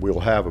negotiated,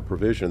 we'll have a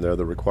provision there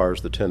that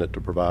requires the tenant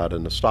to provide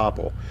an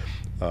estoppel.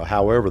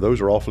 However,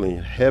 those are often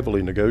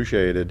heavily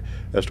negotiated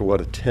as to what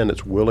a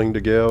tenant's willing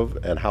to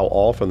give and how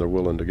often they're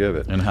willing to give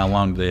it. And how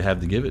long do they have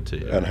to give it to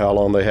you. And how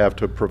long they have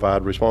to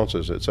provide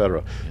responses, et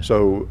cetera. Yeah.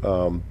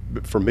 So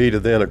for me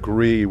to then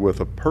agree with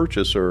a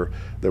purchaser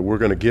that we're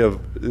going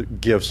to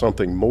give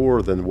something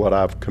more than what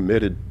I've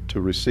committed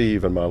to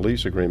receive in my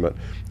lease agreement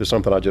is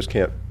something I just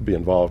can't be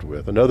involved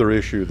with. Another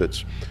issue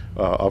that's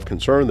of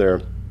concern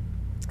there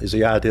is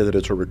the idea that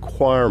it's a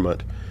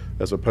requirement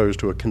as opposed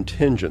to a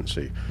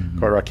contingency. Mm-hmm.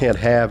 Carter, I can't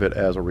have it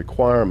as a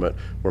requirement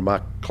where my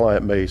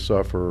client may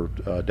suffer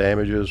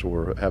damages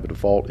or have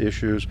default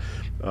issues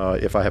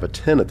if I have a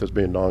tenant that's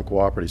being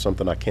non-cooperative,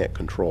 something I can't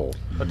control.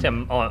 Well,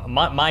 Tim,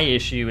 my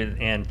issue,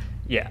 and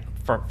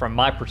from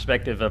my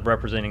perspective of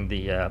representing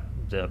the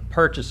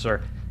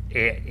purchaser,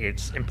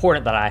 it's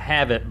important that I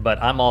have it, but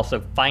I'm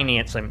also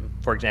financing,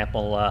 for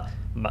example,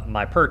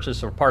 my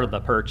purchase or part of the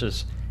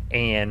purchase,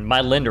 and my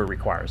lender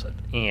requires it.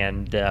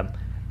 And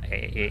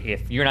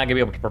if you're not going to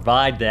be able to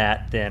provide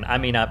that, then I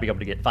may not be able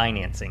to get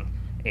financing.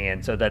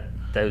 And so that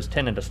those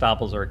tenant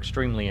estoppels are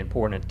extremely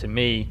important to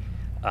me,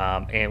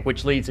 and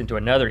which leads into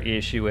another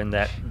issue in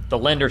that the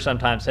lender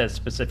sometimes has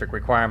specific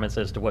requirements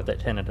as to what that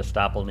tenant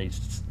estoppel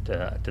needs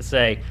to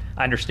say.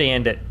 I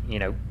understand that,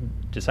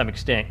 to some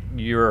extent,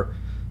 you're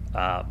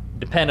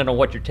dependent on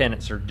what your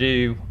tenants are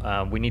due.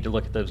 We need to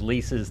look at those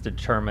leases to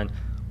determine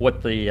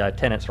what the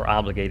tenants are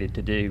obligated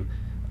to do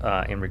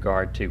in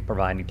regard to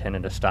providing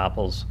tenant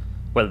estoppels.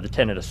 Whether the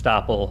tenant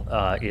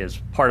estoppel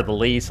is part of the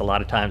lease, a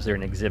lot of times they're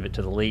an exhibit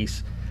to the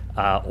lease,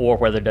 or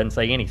whether it doesn't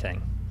say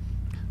anything.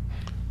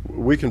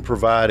 We can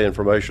provide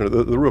information.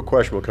 The real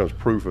question becomes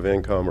proof of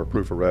income or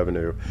proof of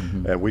revenue,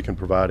 and we can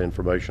provide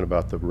information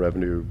about the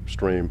revenue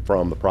stream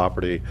from the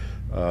property.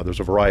 There's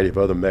a variety of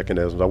other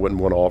mechanisms. I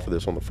wouldn't want to offer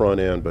this on the front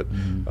end, but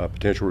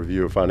potential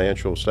review of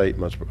financial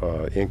statements,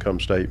 income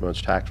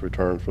statements, tax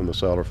returns from the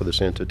seller for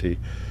this entity,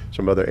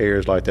 some other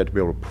areas like that to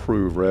be able to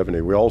prove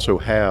revenue. We also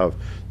have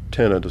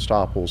tenant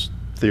estoppels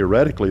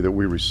theoretically that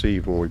we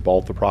received when we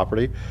bought the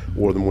property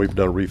or when we've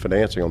done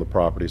refinancing on the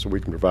property, so we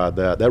can provide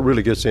that. That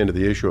really gets into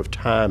the issue of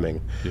timing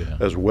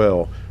as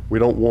well. We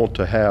don't want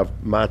to have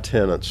my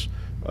tenants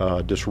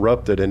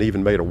disrupted and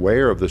even made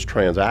aware of this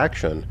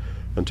transaction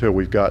until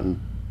we've gotten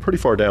pretty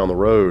far down the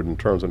road in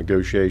terms of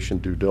negotiation,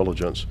 due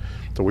diligence.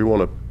 So we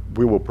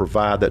will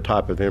provide that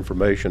type of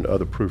information,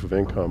 other proof of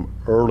income,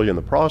 early in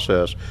the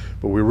process,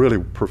 but we really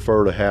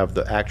prefer to have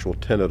the actual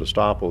tenant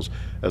estoppels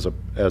as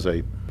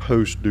a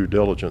post due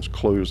diligence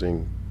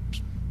closing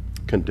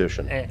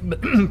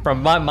condition.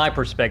 From my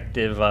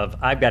perspective of,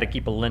 I've got to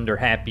keep a lender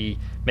happy,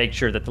 make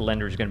sure that the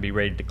lender is going to be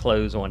ready to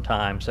close on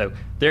time. So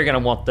they're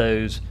going to want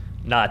those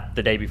not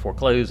the day before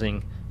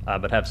closing,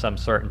 but have some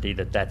certainty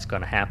that that's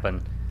going to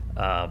happen.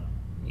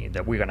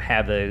 That we're going to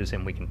have those,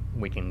 and we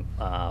can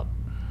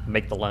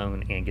make the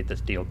loan and get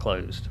this deal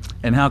closed.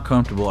 And how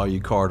comfortable are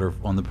you, Carter,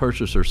 on the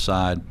purchaser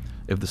side,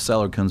 if the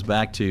seller comes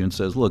back to you and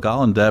says, look,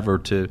 I'll endeavor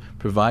to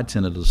provide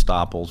tenant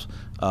estoppels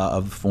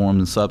of the form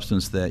and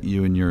substance that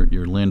you and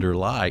your lender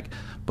like,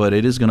 but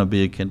it is going to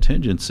be a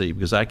contingency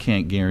because I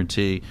can't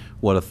guarantee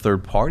what a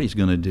third party is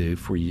going to do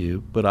for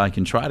you, but I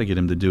can try to get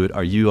him to do it.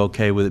 Are you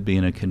okay with it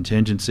being a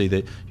contingency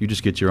that you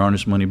just get your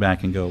earnest money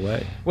back and go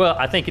away? Well,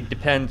 I think it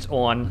depends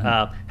on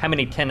how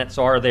many tenants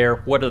are there,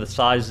 what are the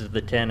sizes of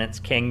the tenants,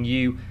 can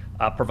you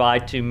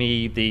provide to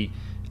me the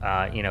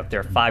if there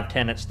are 5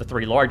 tenants, the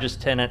 3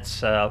 largest tenants,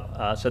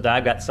 so that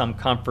I've got some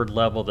comfort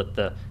level that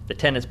the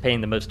tenants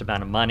paying the most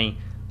amount of money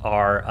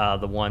are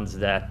the ones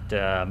that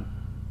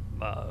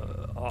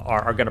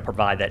are going to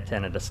provide that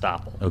tenant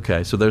estoppel.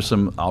 Okay, so there's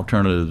some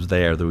alternatives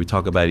there that we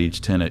talk about each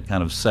tenant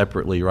kind of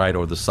separately, right?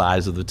 Or the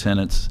size of the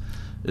tenants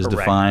is Correct.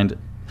 Defined.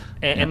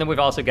 And then we've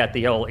also got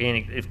the whole,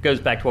 and it goes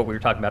back to what we were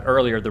talking about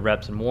earlier, the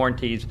reps and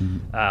warranties.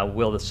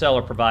 Will the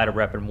seller provide a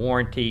rep and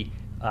warranty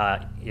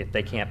if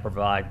they can't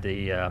provide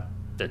the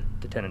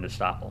tenant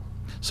estoppel?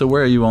 So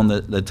where are you on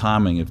the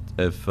timing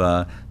if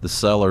the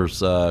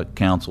seller's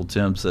counsel,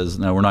 Tim, says,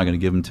 no, we're not going to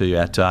give them to you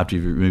after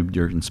you've removed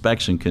your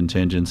inspection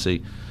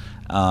contingency,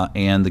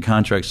 and the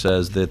contract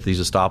says that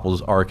these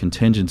estoppels are a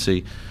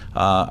contingency,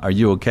 are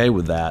you okay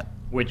with that?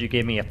 Would you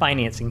give me a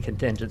financing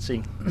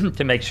contingency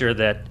to make sure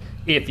that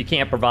if you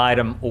can't provide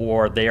them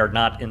or they are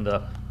not in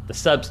the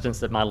substance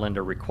that my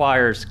lender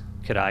requires,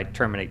 could I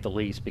terminate the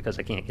lease because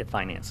I can't get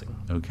financing?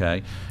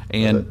 Okay.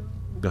 And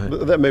go ahead.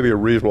 That may be a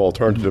reasonable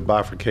alternative to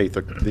bifurcate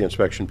the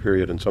inspection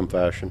period in some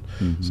fashion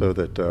so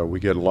that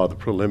we get a lot of the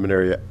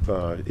preliminary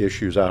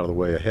issues out of the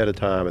way ahead of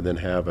time and then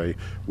have a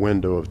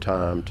window of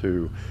time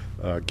to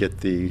get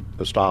the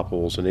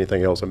estoppels and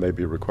anything else that may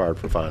be required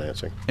for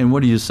financing. And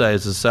what do you say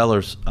as a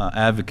seller's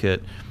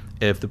advocate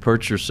if the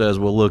purchaser says,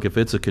 well, look, if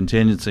it's a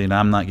contingency and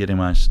I'm not getting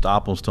my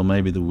estoppels till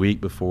maybe the week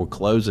before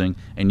closing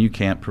and you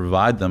can't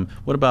provide them,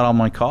 what about all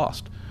my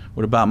cost?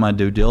 What about my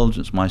due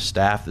diligence, my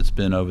staff that's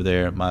been over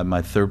there,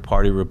 my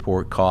third-party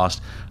report cost?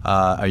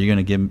 Are you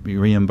going to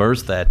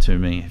reimburse that to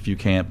me if you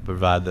can't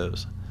provide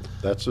those?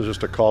 That's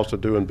just a cost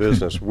of doing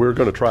business. We're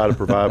going to try to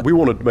provide. We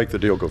want to make the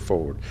deal go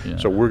forward. Yeah.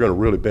 So we're going to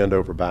really bend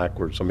over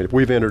backwards. I mean, if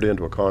we've entered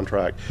into a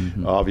contract,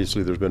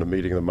 obviously there's been a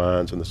meeting of the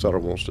minds and the seller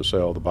wants to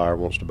sell, the buyer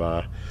wants to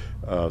buy.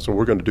 So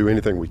we're going to do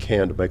anything we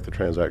can to make the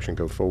transaction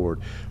go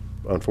forward.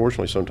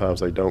 Unfortunately, sometimes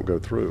they don't go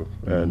through.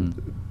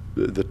 And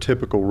the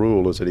typical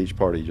rule is that each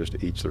party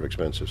just eats their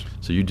expenses.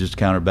 So you just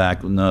counter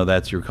back, no,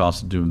 that's your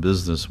cost of doing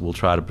business. We'll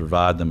try to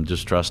provide them.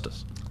 Just trust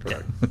us.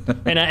 Correct.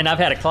 And I've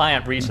had a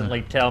client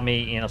recently tell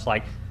me, it's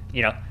like,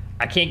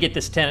 I can't get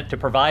this tenant to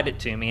provide it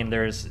to me, and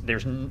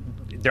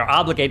they're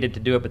obligated to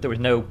do it, but there was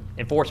no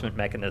enforcement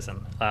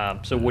mechanism.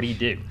 So what do you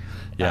do?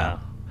 Yeah.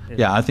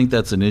 Yeah, I think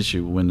that's an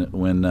issue.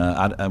 When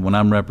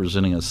I'm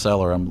representing a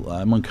seller,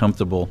 I'm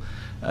uncomfortable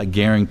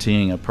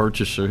guaranteeing a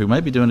purchaser who may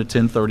be doing a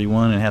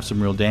 1031 and have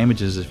some real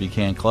damages if you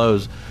can't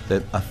close,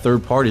 that a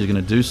third party is going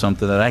to do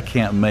something that I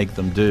can't make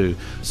them do.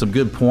 Some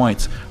good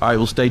points. All right,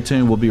 well, stay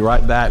tuned. We'll be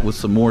right back with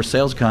some more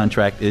sales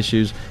contract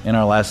issues in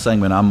our last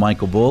segment. I'm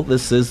Michael Bull.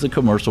 This is the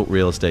Commercial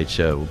Real Estate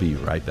Show. We'll be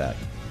right back.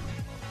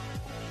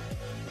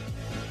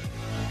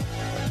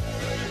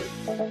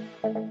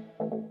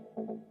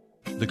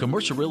 The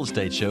Commercial Real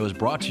Estate Show is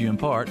brought to you in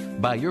part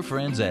by your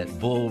friends at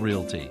Bull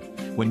Realty.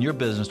 When your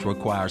business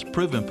requires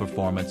proven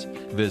performance,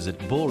 visit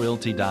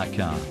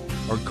bullrealty.com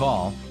or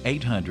call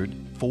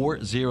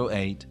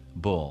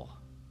 800-408-BULL.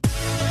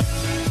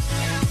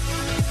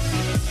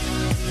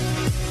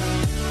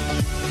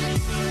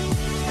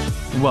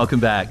 Welcome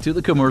back to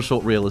the Commercial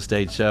Real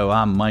Estate Show.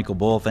 I'm Michael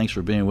Bull. Thanks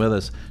for being with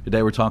us.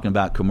 Today we're talking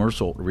about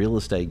commercial real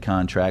estate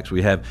contracts.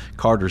 We have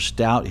Carter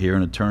Stout here,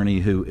 an attorney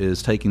who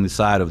is taking the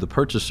side of the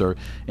purchaser,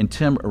 and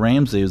Tim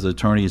Ramsey is an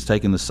attorney who's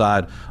taking the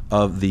side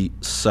of the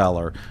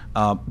seller.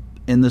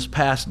 in this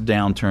past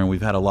downturn,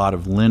 we've had a lot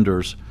of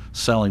lenders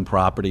selling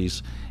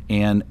properties,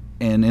 and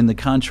in the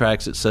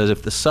contracts it says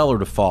if the seller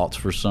defaults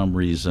for some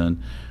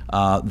reason,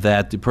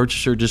 that the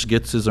purchaser just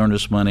gets his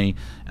earnest money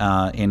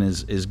and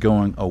is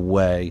going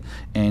away.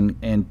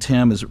 And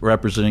Tim is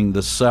representing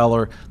the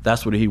seller.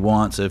 That's what he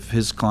wants. If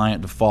his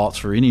client defaults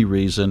for any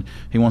reason,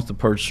 he wants the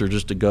purchaser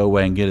just to go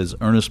away and get his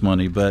earnest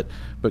money. But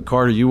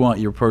Carter, you want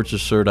your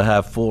purchaser to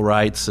have full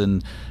rights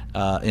and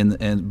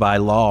by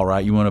law,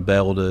 right? You want to be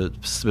able to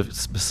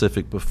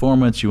specific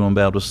performance. You want to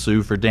be able to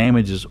sue for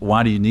damages.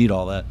 Why do you need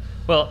all that?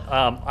 Well,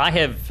 I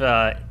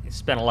have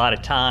spent a lot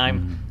of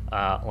time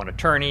on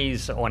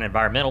attorneys, on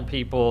environmental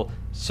people,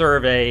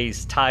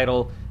 surveys,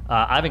 title.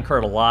 I've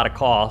incurred a lot of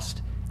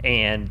cost,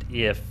 and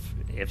if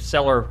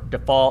seller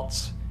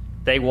defaults,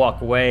 they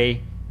walk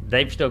away,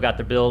 they've still got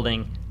the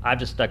building, I've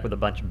just stuck with a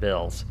bunch of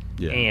bills.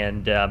 Yeah.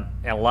 And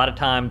a lot of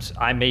times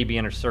I may be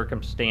in a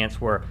circumstance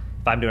where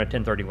if I'm doing a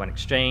 1031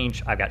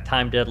 exchange, I've got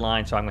time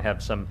deadline, so I'm going to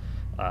have some,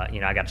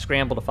 I got to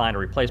scramble to find a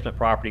replacement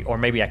property, or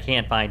maybe I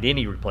can't find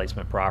any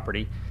replacement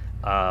property.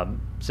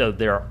 So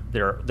there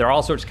are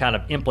all sorts of kind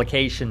of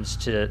implications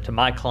to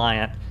my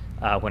client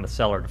when a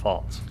seller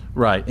defaults.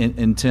 Right,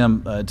 and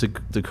Tim,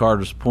 to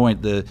Carter's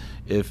point,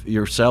 if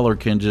your seller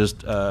can just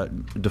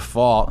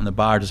default and the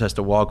buyer just has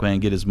to walk away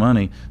and get his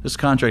money, this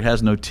contract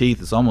has no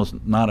teeth. It's almost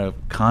not a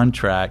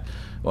contract.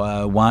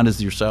 Why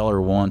does your seller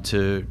want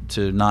to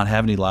not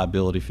have any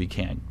liability if he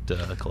can't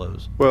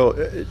close? Well,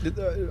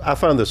 I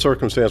find the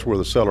circumstance where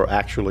the seller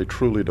actually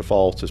truly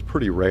defaults is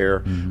pretty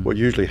rare. Mm-hmm. What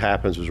usually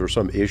happens is there's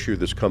some issue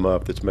that's come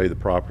up that's made the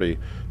property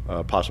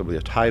possibly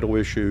a title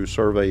issue,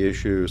 survey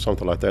issue,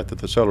 something like that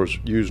the seller's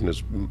using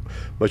as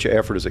much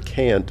effort as it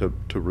can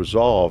to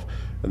resolve,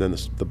 and then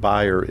the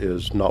buyer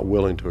is not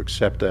willing to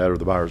accept that, or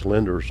the buyer's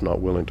lender is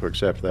not willing to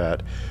accept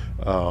that.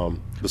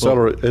 The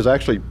seller has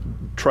actually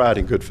tried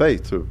in good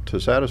faith to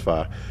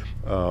satisfy,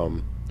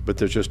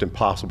 but it's just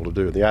impossible to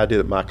do. The idea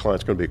that my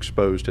client's going to be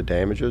exposed to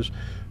damages,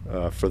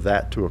 for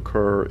that to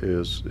occur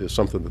is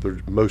something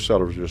that most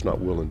sellers are just not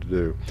willing to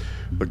do.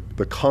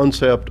 The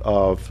concept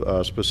of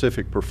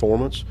specific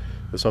performance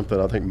is something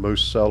I think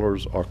most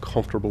sellers are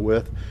comfortable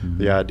with. Mm-hmm.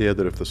 The idea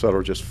that if the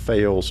seller just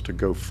fails to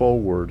go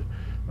forward,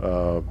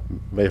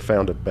 may have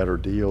found a better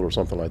deal or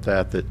something like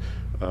that, the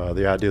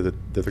idea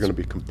that they're going to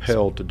be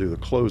compelled to do the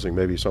closing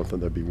may be something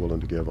they'd be willing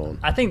to give on.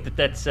 I think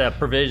that's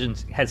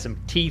provisions has some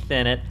teeth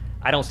in it.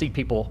 I don't see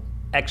people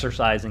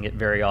exercising it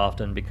very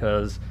often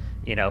because,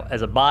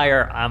 as a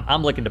buyer,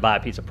 I'm looking to buy a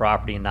piece of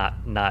property and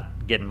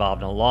not get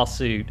involved in a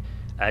lawsuit.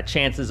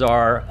 Chances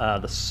are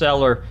the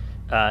seller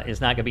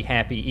is not going to be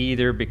happy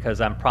either,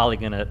 because I'm probably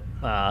going to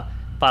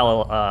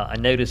file a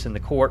notice in the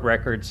court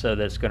record so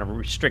that it's going to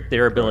restrict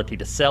their ability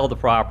to sell the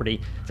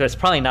property. So it's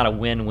probably not a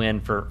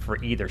win-win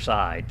for either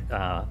side.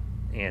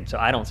 And so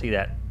I don't see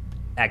that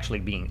actually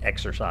being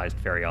exercised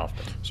very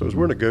often. So as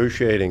we're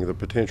negotiating the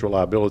potential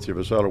liability of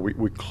a seller,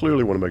 we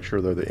clearly want to make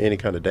sure that any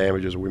kind of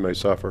damages that we may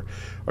suffer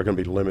are going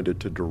to be limited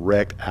to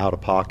direct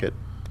out-of-pocket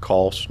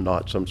costs,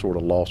 not some sort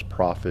of lost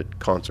profit,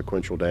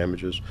 consequential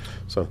damages,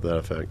 something to that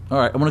effect. All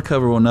right, I'm going to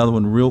cover another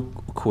one real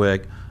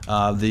quick.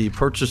 The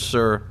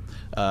purchaser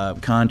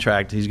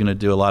contract, he's going to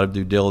do a lot of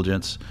due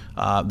diligence.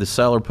 The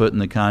seller put in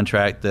the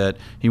contract that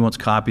he wants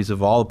copies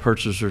of all the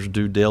purchaser's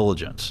due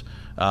diligence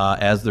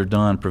as they're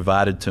done,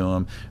 provided to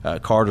him.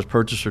 Carter's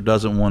purchaser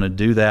doesn't want to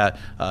do that.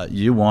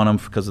 You want them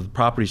because the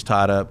property's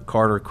tied up.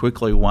 Carter,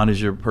 quickly, why does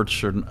your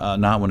purchaser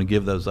not want to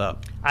give those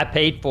up? I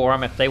paid for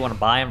them. If they want to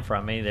buy them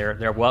from me,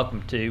 they're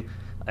welcome to.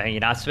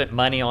 I spent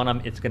money on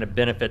them. It's going to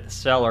benefit the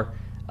seller.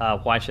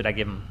 Why should I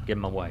give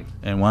them away?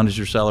 And why does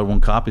your seller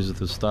want copies of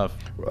this stuff?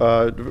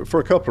 For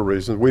a couple of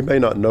reasons. We may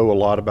not know a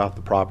lot about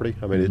the property.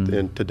 I mean, Mm-hmm.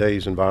 in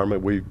today's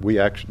environment, we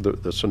actually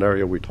the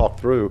scenario we talked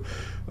through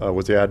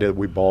was the idea that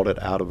we bought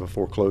it out of a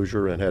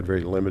foreclosure and had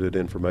very limited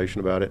information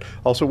about it.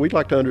 Also, we'd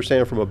like to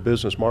understand from a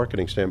business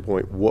marketing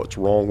standpoint what's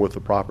wrong with the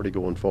property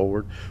going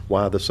forward,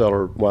 why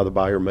the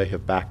buyer may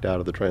have backed out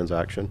of the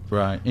transaction.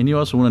 Right, and you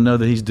also want to know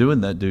that he's doing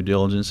that due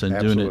diligence and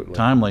Absolutely. doing it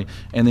timely,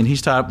 and then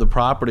he's tied up the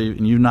property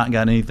and you've not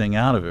got anything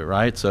out of it,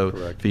 right? So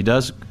Correct. If he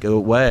does go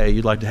away,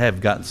 you'd like to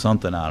have gotten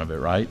something out of it,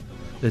 right?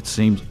 It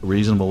seems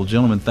reasonable.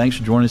 Gentlemen, thanks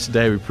for joining us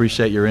today. We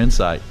appreciate your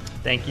insight.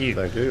 Thank you.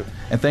 Thank you.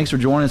 And thanks for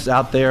joining us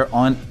out there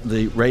on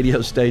the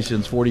radio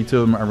stations, 42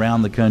 of them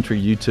around the country,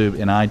 YouTube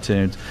and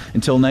iTunes.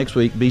 Until next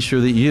week, be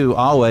sure that you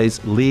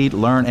always lead,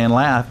 learn, and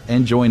laugh,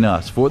 and join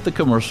us for the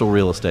Commercial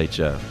Real Estate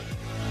Show.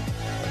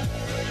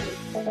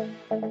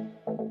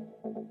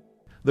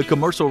 The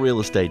Commercial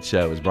Real Estate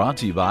Show is brought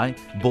to you by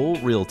Bull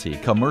Realty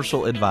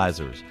Commercial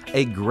Advisors,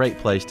 a great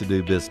place to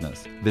do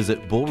business.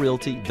 Visit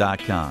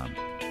bullrealty.com.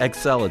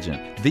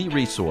 Xceligent, the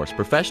resource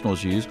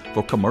professionals use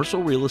for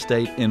commercial real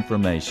estate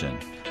information.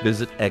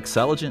 Visit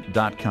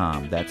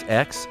xceligent.com. That's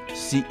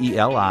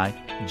XCELIGENT.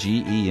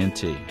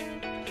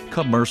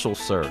 Commercial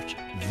Search,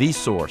 the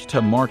source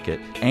to market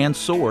and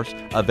source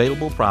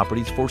available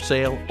properties for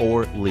sale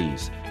or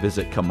lease.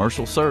 Visit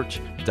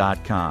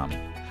commercialsearch.com.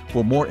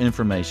 For more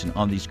information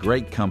on these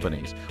great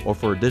companies, or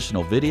for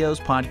additional videos,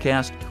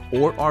 podcasts,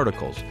 or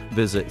articles,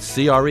 visit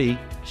CREshow.com.